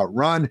per route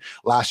run.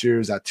 Last year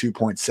was at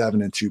 2.7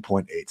 and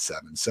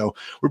 2.87. So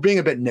we're being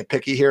a bit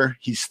nitpicky here.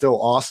 He's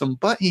still awesome,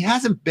 but he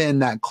hasn't been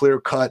that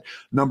clear-cut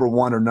number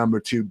 1 or number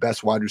 2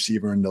 best wide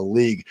receiver in the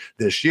league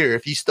this year.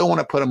 If you still want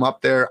to put him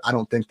up there, I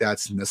don't think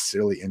that's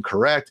necessarily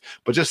incorrect,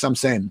 but just I'm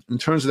saying in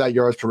terms of that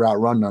yards per route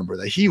run number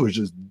that he was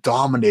just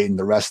dominating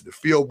the rest of the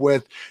field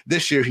with,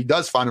 this year he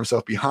does find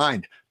himself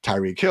behind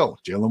Tyreek Hill,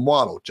 Jalen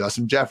Waddle,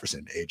 Justin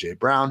Jefferson, A.J.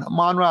 Brown,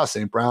 Amon-Ra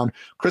St. Brown,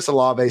 Chris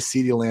Olave,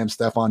 CeeDee Lamb,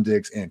 Stephon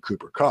Diggs, and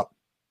Cooper Kupp.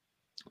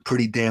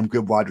 Pretty damn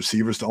good wide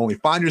receivers to only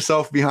find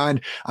yourself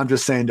behind. I'm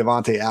just saying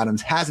Davante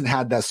Adams hasn't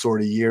had that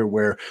sort of year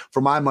where,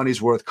 for my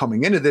money's worth,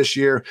 coming into this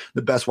year,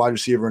 the best wide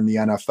receiver in the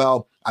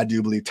NFL, I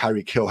do believe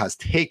Tyreek Hill has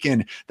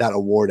taken that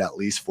award at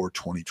least for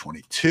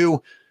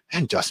 2022.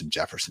 And Justin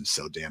Jefferson's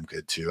so damn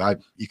good too.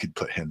 You could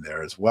put him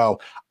there as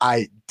well.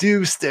 I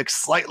do stick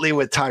slightly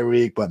with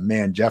Tyreek, but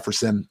man,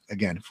 Jefferson,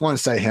 again, if you want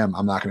to say him,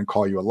 I'm not going to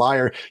call you a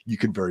liar. You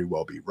could very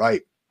well be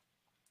right.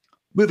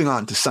 Moving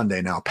on to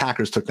Sunday now.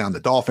 Packers took down the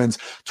Dolphins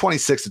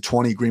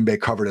 26-20. Green Bay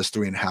covered as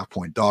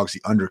 3.5-point dogs.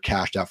 The under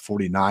cashed at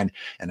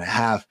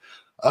 49.5.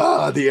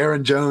 The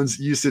Aaron Jones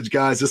usage,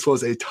 guys. This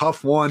was a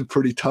tough one.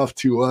 Pretty tough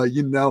to,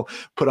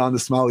 put on the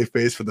smiley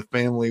face for the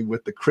family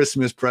with the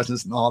Christmas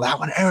presents and all that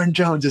when Aaron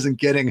Jones isn't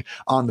getting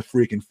on the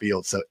freaking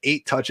field. So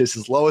 8 touches,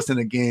 his lowest in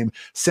a game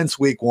since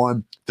week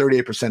 1.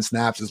 38%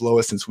 snaps, his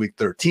lowest since week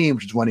 13,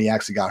 which is when he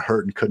actually got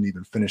hurt and couldn't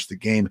even finish the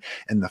game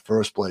in the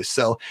first place.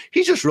 So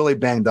he's just really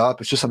banged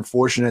up. It's just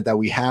unfortunate that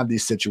we have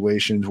these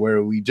situations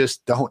where we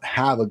just don't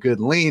have a good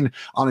lean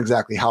on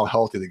exactly how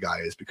healthy the guy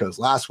is, because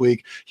last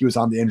week he was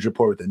on the injury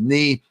report with a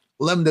knee,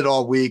 limited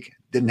all week,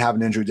 didn't have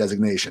an injury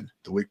designation.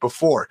 The week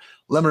before,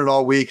 limited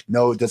all week,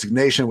 no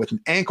designation with an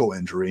ankle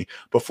injury.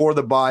 Before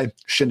the bye,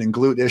 shin and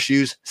glute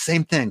issues,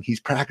 same thing. He's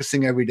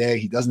practicing every day.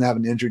 He doesn't have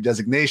an injury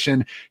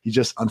designation. He's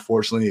just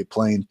unfortunately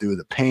playing through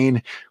the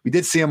pain. We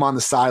did see him on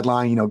the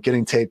sideline,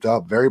 getting taped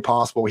up. Very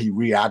possible he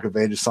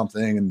re-aggravated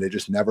something and they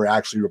just never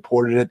actually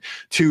reported it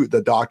to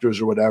the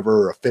doctors or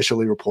whatever, or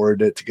officially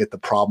reported it to get the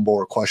probable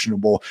or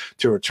questionable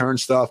to return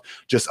stuff.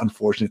 Just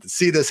unfortunate to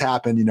see this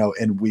happen,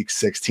 in week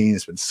 16.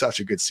 It's been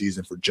such a good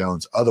season for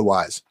Jones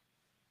otherwise.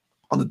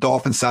 On the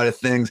Dolphins side of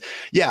things,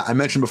 I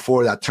mentioned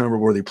before that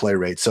turnover-worthy play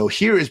rate. So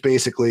here are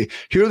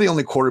the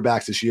only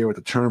quarterbacks this year with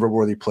a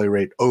turnover-worthy play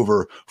rate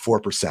over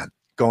 4%,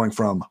 going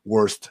from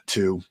worst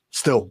to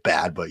still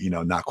bad, but,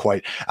 not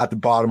quite at the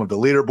bottom of the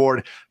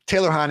leaderboard.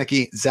 Taylor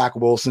Heinicke, Zach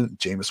Wilson,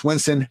 Jameis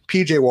Winston,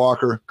 P.J.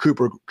 Walker,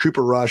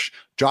 Cooper Rush,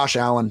 Josh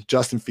Allen,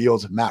 Justin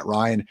Fields, Matt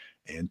Ryan,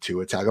 and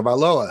Tua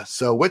Tagovailoa.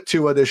 So with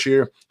Tua this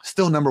year,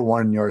 still number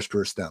 1 in yards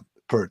per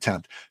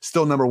attempt,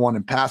 still number 1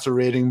 in passer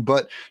rating.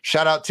 But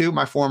shout out to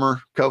my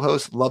former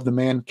co-host, love the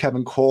man,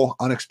 Kevin Cole,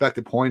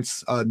 Unexpected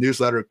Points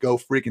newsletter. Go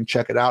freaking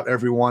check it out,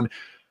 everyone.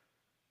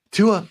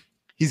 Tua,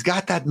 he's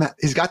got that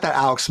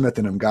Alex Smith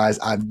in him, guys.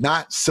 I'm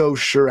not so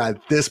sure at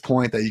this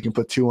point that you can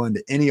put Tua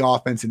into any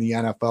offense in the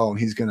NFL and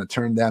he's going to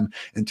turn them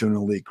into an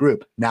elite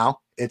group. Now,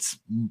 it's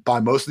by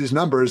most of these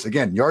numbers,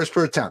 again, yards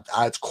per attempt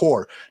at its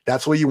core.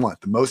 That's what you want.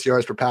 The most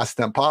yards per pass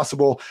attempt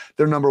possible.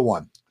 They're number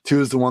 1. 2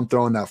 is the one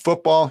throwing that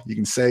football. You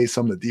can say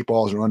some of the deep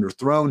balls are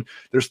underthrown.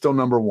 They're still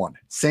number 1.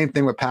 Same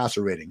thing with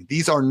passer rating.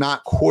 These are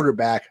not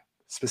quarterback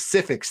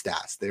specific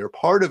stats. They are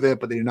part of it,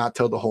 but they do not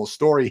tell the whole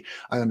story.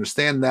 I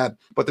understand that,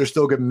 but they're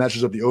still good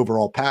measures of the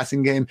overall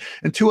passing game.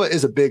 And Tua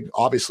is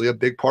obviously a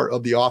big part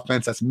of the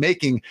offense that's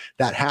making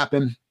that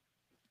happen.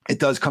 It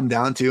does come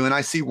down to, and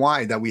I see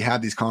why, that we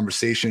have these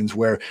conversations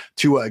where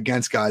Tua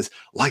against guys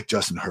like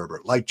Justin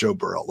Herbert, like Joe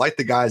Burrow, like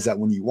the guys that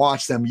when you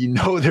watch them,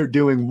 they're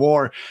doing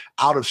more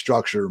out of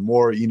structure,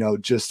 more,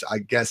 just, I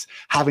guess,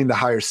 having the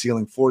higher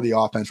ceiling for the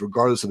offense,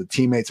 regardless of the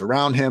teammates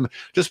around him.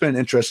 Just been an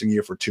interesting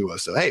year for Tua.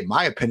 So, hey,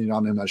 my opinion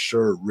on him has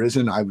sure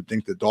risen. I would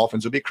think the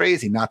Dolphins would be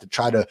crazy not to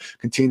try to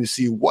continue to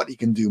see what he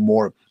can do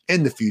more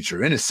in the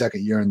future, in his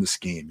second year in the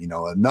scheme,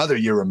 another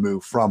year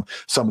removed from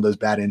some of those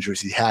bad injuries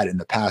he had in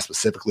the past,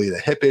 specifically the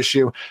hip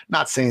issue.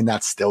 Not saying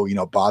that's still,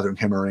 bothering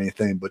him or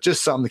anything, but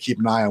just something to keep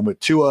an eye on with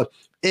Tua.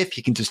 If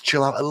he can just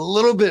chill out a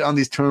little bit on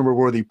these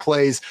turnover-worthy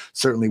plays,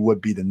 certainly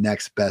would be the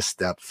next best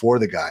step for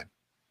the guy.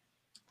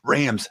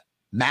 Rams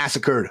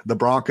massacred the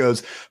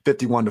Broncos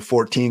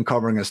 51-14,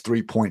 covering as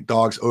 3-point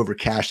dogs over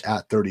cash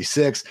at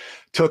 36.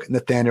 Took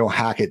Nathaniel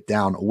Hackett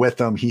down with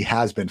them. He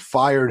has been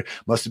fired.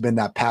 Must have been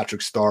that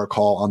Patrick Starr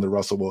call on the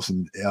Russell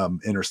Wilson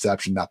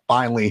interception that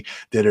finally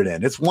did it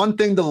in. It's one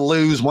thing to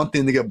lose, one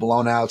thing to get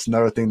blown out. It's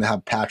another thing to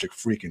have Patrick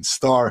freaking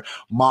Starr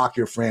mock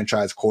your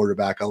franchise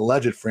quarterback,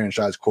 alleged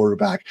franchise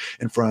quarterback,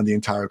 in front of the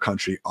entire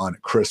country on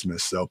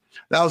Christmas. So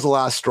that was the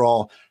last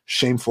straw.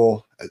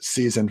 Shameful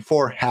season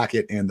for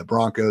Hackett and the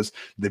Broncos.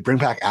 They bring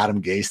back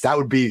Adam Gase. That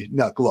would be,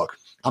 look,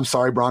 I'm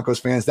sorry, Broncos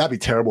fans, that'd be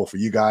terrible for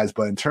you guys.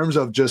 But in terms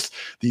of just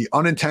the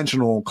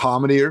unintentional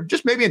comedy, or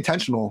just maybe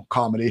intentional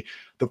comedy,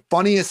 the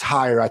funniest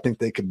hire I think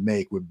they could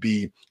make would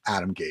be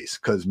Adam Gase.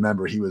 Because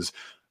remember, he was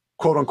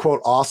quote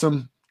unquote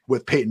awesome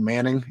with Peyton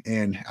Manning.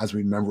 And as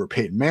we remember,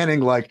 Peyton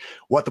Manning, what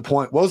was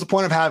the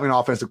point of having an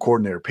offensive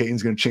coordinator?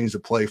 Peyton's going to change the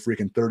play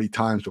freaking 30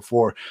 times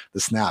before the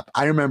snap.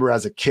 I remember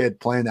as a kid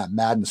playing that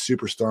Madden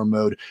Superstar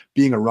mode,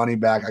 being a running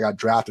back. I got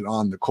drafted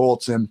on the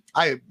Colts, and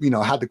I,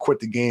 had to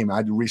quit the game. I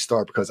had to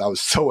restart because I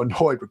was so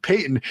annoyed with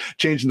Peyton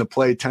changing the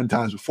play 10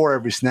 times before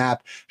every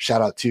snap.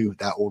 Shout out to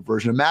that old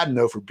version of Madden,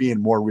 though, for being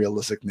more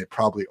realistic than they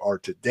probably are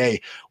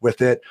today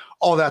with it.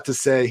 All that to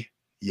say,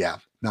 yeah,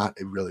 not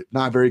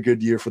a very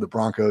good year for the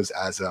Broncos,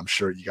 as I'm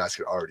sure you guys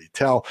could already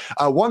tell.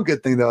 One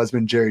good thing, though, has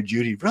been Jerry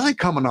Jeudy really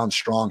coming on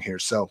strong here.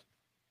 So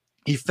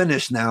he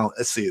finished now,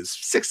 let's see, it was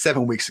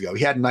 6-7 weeks ago.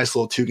 He had a nice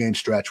little 2-game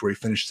stretch where he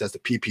finished as the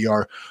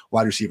PPR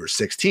wide receiver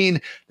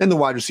 16, then the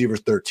wide receiver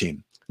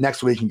 13.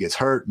 Next week, he gets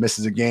hurt,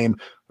 misses a game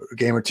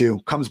or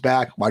two, comes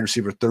back, wide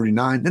receiver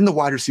 39, then the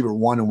wide receiver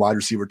 1 and wide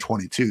receiver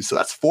 22. So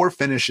that's 4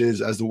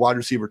 finishes as the wide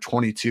receiver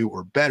 22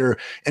 or better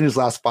in his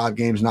last 5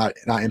 games, not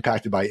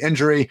impacted by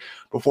injury.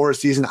 Before a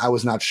season, I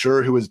was not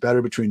sure who was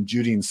better between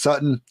Jeudy and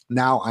Sutton.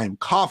 Now I am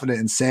confident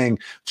in saying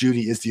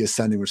Jeudy is the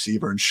ascending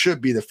receiver and should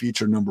be the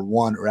future number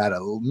 1, or at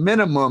a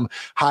minimum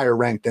higher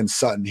rank than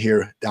Sutton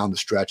here down the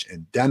stretch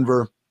in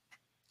Denver.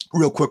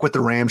 Real quick with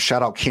the Rams,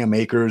 shout out Cam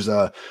Akers.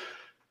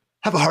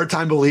 Have a hard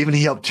time believing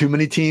he helped too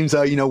many teams,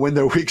 win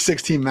their Week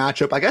 16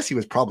 matchup. I guess he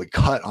was probably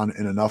cut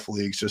in enough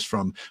leagues just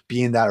from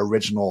being that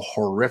original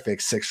horrific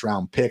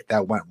 6th-round pick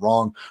that went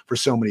wrong for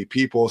so many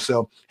people.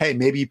 So, hey,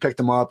 maybe you picked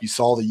him up, you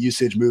saw the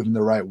usage moving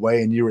the right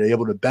way, and you were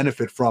able to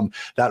benefit from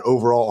that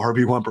overall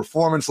RB1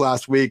 performance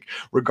last week.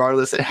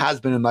 Regardless, it has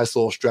been a nice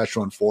little stretch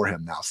run for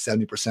him now,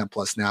 70%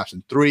 plus snaps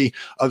in 3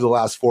 of the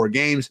last 4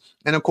 games.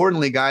 And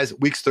accordingly, guys,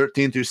 weeks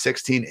 13 through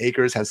 16,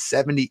 Akers has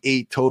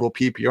 78 total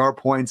PPR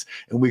points.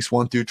 In weeks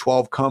 1 through 12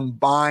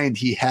 combined,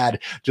 he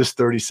had just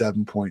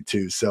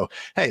 37.2. So,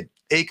 hey,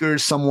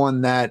 Akers,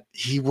 someone that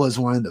he was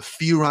one of the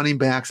few running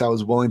backs I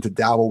was willing to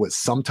dabble with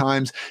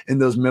sometimes in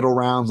those middle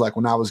rounds, like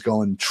when I was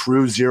going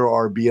true 0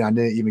 RB and I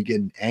didn't even get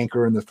an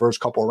anchor in the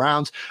first couple of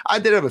rounds. I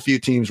did have a few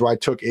teams where I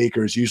took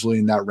Akers, usually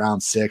in that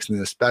round 6,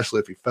 and especially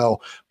if he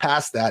fell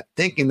past that,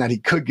 thinking that he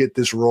could get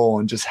this role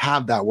and just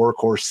have that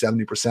workhorse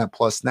 70%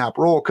 plus snap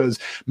role, because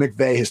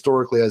McVay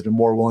historically has been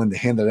more willing to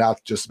hand it out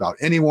to just about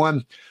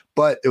anyone.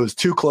 But it was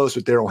too close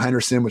with Darrell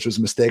Henderson, which was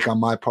a mistake on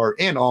my part,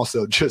 and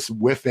also just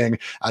whiffing,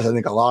 as I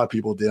think a lot of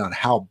people did, on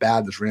how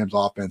bad this Rams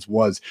offense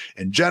was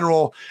in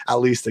general.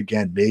 At least,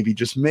 again, maybe,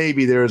 just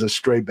maybe, there's a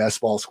stray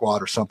best ball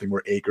squad or something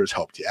where Akers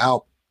helped you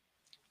out.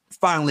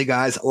 Finally,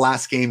 guys,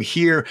 last game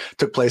here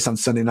took place on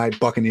Sunday night.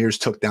 Buccaneers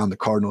took down the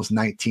Cardinals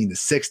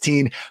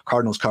 19-16.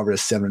 Cardinals covered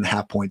as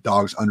 7.5-point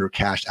dogs under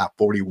cash at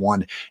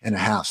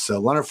 41.5. So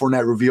Leonard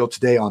Fournette revealed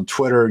today on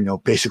Twitter,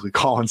 basically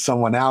calling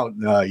someone out,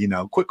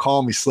 quit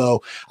calling me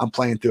slow. I'm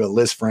playing through a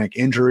Liz Frank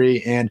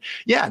injury. And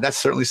yeah, that's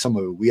certainly some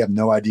of it. We have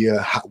no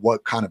idea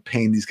what kind of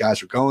pain these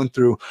guys are going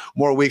through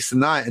more weeks than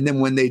not. And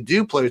then when they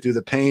do play through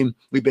the pain,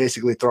 we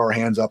basically throw our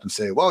hands up and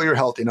say, well, you're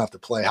healthy enough to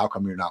play. How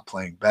come you're not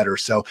playing better?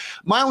 So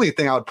my only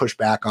thing I would push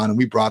back on, and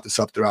we brought this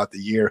up throughout the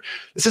year,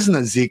 this isn't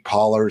a Zeke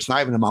Pollard, it's not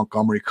even a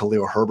Montgomery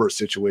Khalil Herbert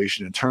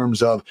situation in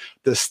terms of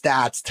the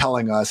stats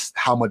telling us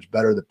how much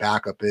better the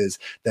backup is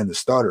than the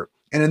starter.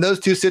 And in those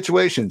two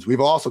situations, we've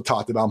also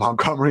talked about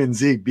Montgomery and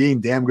Zeke being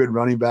damn good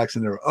running backs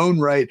in their own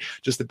right.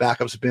 Just the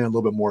backups have been a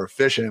little bit more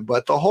efficient.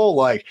 But the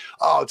whole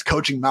it's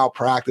coaching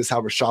malpractice,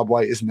 how Rachaad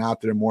White isn't out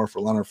there more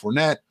for Leonard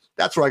Fournette,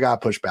 that's where I got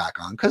to push back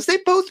on, because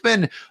they've both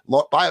been,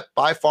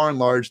 by far and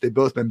large, they've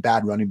both been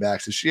bad running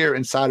backs this year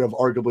inside of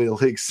arguably the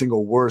league's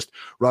single worst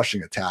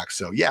rushing attack.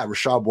 So yeah,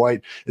 Rachaad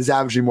White is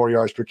averaging more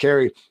yards per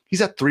carry.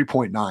 He's at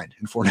 3.9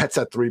 and Fournette's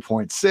at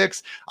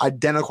 3.6.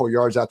 Identical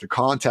yards after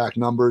contact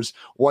numbers.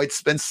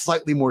 White's been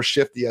slightly more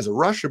shifty as a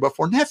rusher, but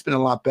Fournette's been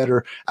a lot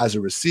better as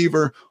a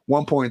receiver.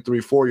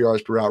 1.34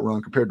 yards per route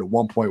run compared to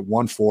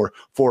 1.14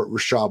 for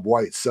Rachaad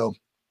White. So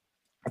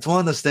it's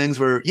one of those things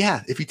where,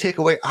 yeah, if you take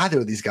away either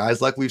of these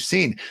guys, like we've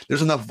seen,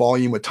 there's enough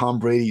volume with Tom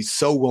Brady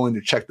so willing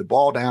to check the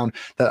ball down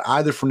that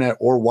either Fournette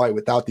or White,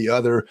 without the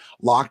other,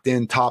 locked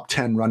in top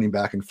 10 running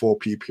back in full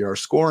PPR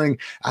scoring,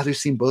 as we've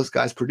seen both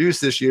guys produce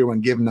this year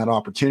when given that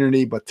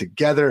opportunity. But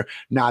together,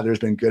 neither's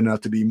been good enough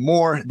to be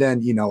more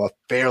than, a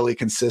fairly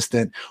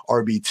consistent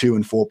RB2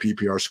 in full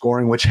PPR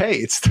scoring, which, hey,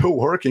 it's still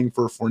working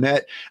for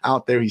Fournette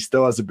out there. He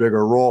still has a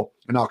bigger role.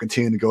 And I'll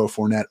continue to go with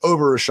Fournette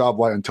over Rachaad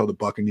White until the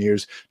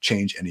Buccaneers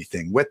change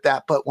anything with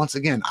that. But once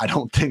again, I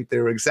don't think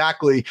they're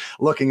exactly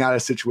looking at a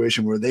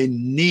situation where they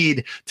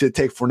need to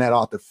take Fournette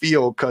off the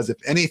field, because if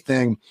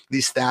anything,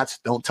 these stats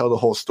don't tell the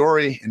whole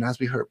story. And as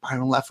we heard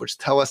Byron Leftwich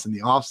tell us in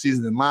the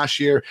offseason and last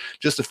year,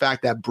 just the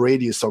fact that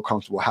Brady is so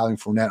comfortable having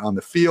Fournette on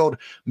the field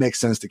makes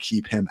sense to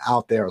keep him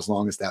out there as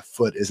long as that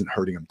foot isn't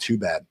hurting him too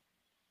bad.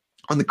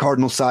 On the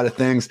Cardinals side of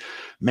things,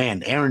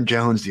 man, Aaron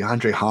Jones,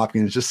 DeAndre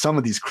Hopkins, just some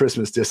of these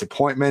Christmas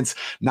disappointments,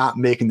 not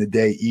making the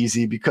day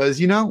easy, because,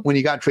 when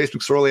you got Trace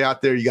McSorley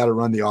out there, you got to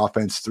run the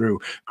offense through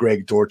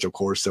Greg Dortch, of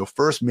course. So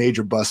first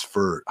major bust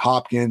for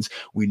Hopkins.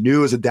 We knew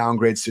it was a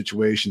downgrade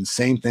situation.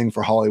 Same thing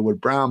for Hollywood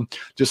Brown.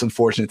 Just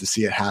unfortunate to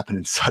see it happen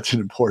in such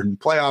an important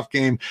playoff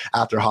game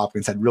after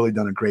Hopkins had really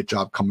done a great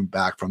job coming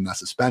back from that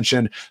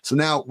suspension. So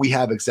now we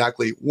have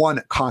exactly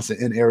one constant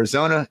in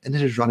Arizona, and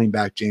it is running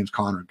back James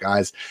Conner,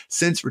 guys.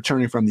 Since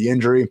returning from the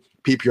injury,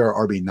 PPR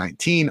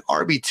RB19,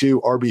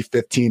 RB2,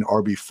 RB15,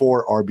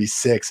 RB4,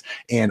 RB6,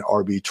 and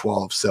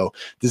RB12. So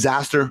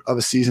disaster of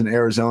a season in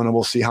Arizona.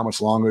 We'll see how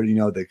much longer,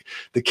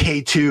 the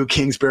K2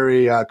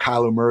 Kingsbury,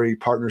 Kyler Murray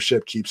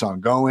partnership keeps on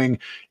going.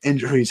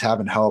 Injuries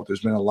haven't helped.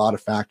 There's been a lot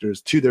of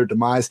factors to their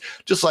demise,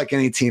 just like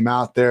any team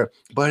out there.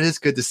 But it is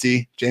good to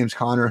see James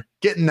Conner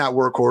getting that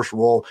workhorse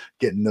role,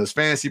 getting those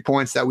fantasy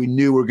points that we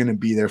knew were going to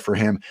be there for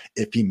him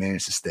if he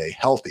managed to stay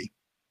healthy.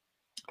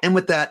 And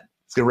with that,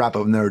 it's going to wrap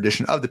up another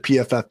edition of the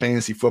PFF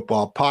Fantasy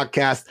Football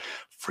Podcast.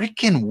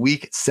 Freaking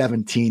week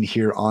 17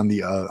 here on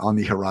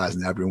the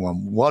horizon,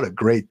 everyone. What a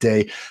great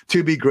day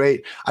to be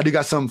great. I do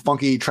got some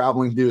funky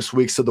traveling to do this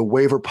week, so the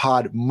waiver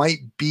pod might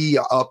be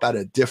up at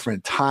a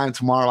different time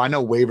tomorrow. I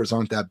know waivers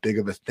aren't that big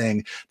of a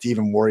thing to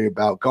even worry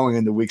about going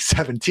into week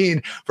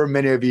 17 for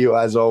many of you,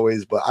 as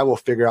always, but I will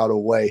figure out a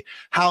way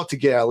how to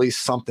get at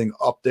least something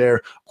up there.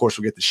 Of course,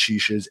 we'll get the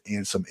sheeshes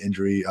and some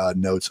injury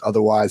notes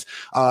otherwise.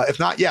 If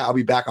not, yeah, I'll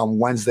be back on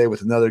Wednesday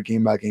with another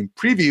game-by-game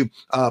preview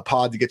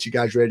pod to get you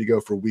guys ready to go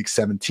for week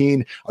 17.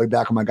 I'll be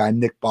back with my guy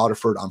Nick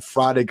Boderford on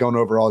Friday going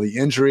over all the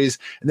injuries.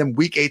 And then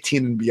week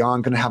 18 and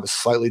beyond, going to have a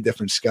slightly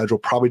different schedule,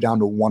 probably down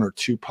to 1 or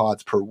 2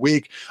 pods per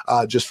week,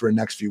 just for the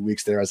next few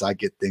weeks there as I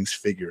get things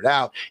figured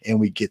out and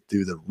we get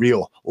through the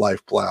real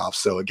life playoffs.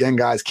 So again,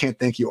 guys, can't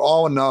thank you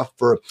all enough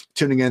for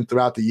tuning in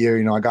throughout the year.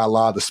 I got a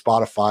lot of the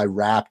Spotify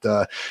wrapped,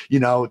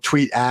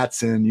 tweet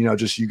ads and,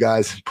 just you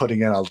guys putting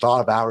in a lot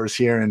of hours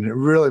here. And it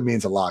really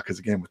means a lot because,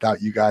 again,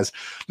 without you guys,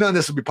 none of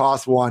this would be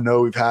possible. I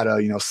know we've had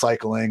a,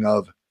 cycling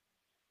of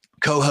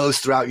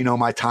co-host throughout,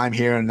 my time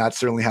here. And that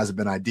certainly hasn't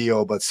been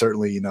ideal, but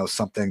certainly,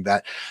 something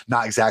that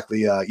not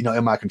exactly,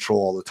 in my control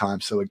all the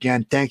time. So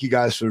again, thank you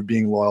guys for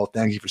being loyal.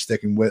 Thank you for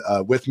sticking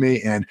with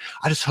me. And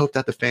I just hope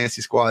that the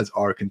fantasy squads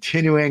are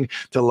continuing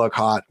to look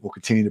hot. We'll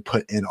continue to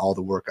put in all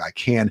the work I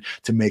can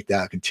to make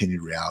that a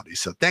continued reality.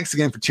 So thanks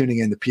again for tuning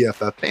in to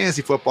PFF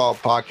Fantasy Football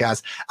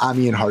Podcast. I'm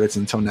Ian Hartitz.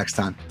 Until next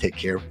time, take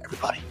care,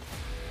 everybody.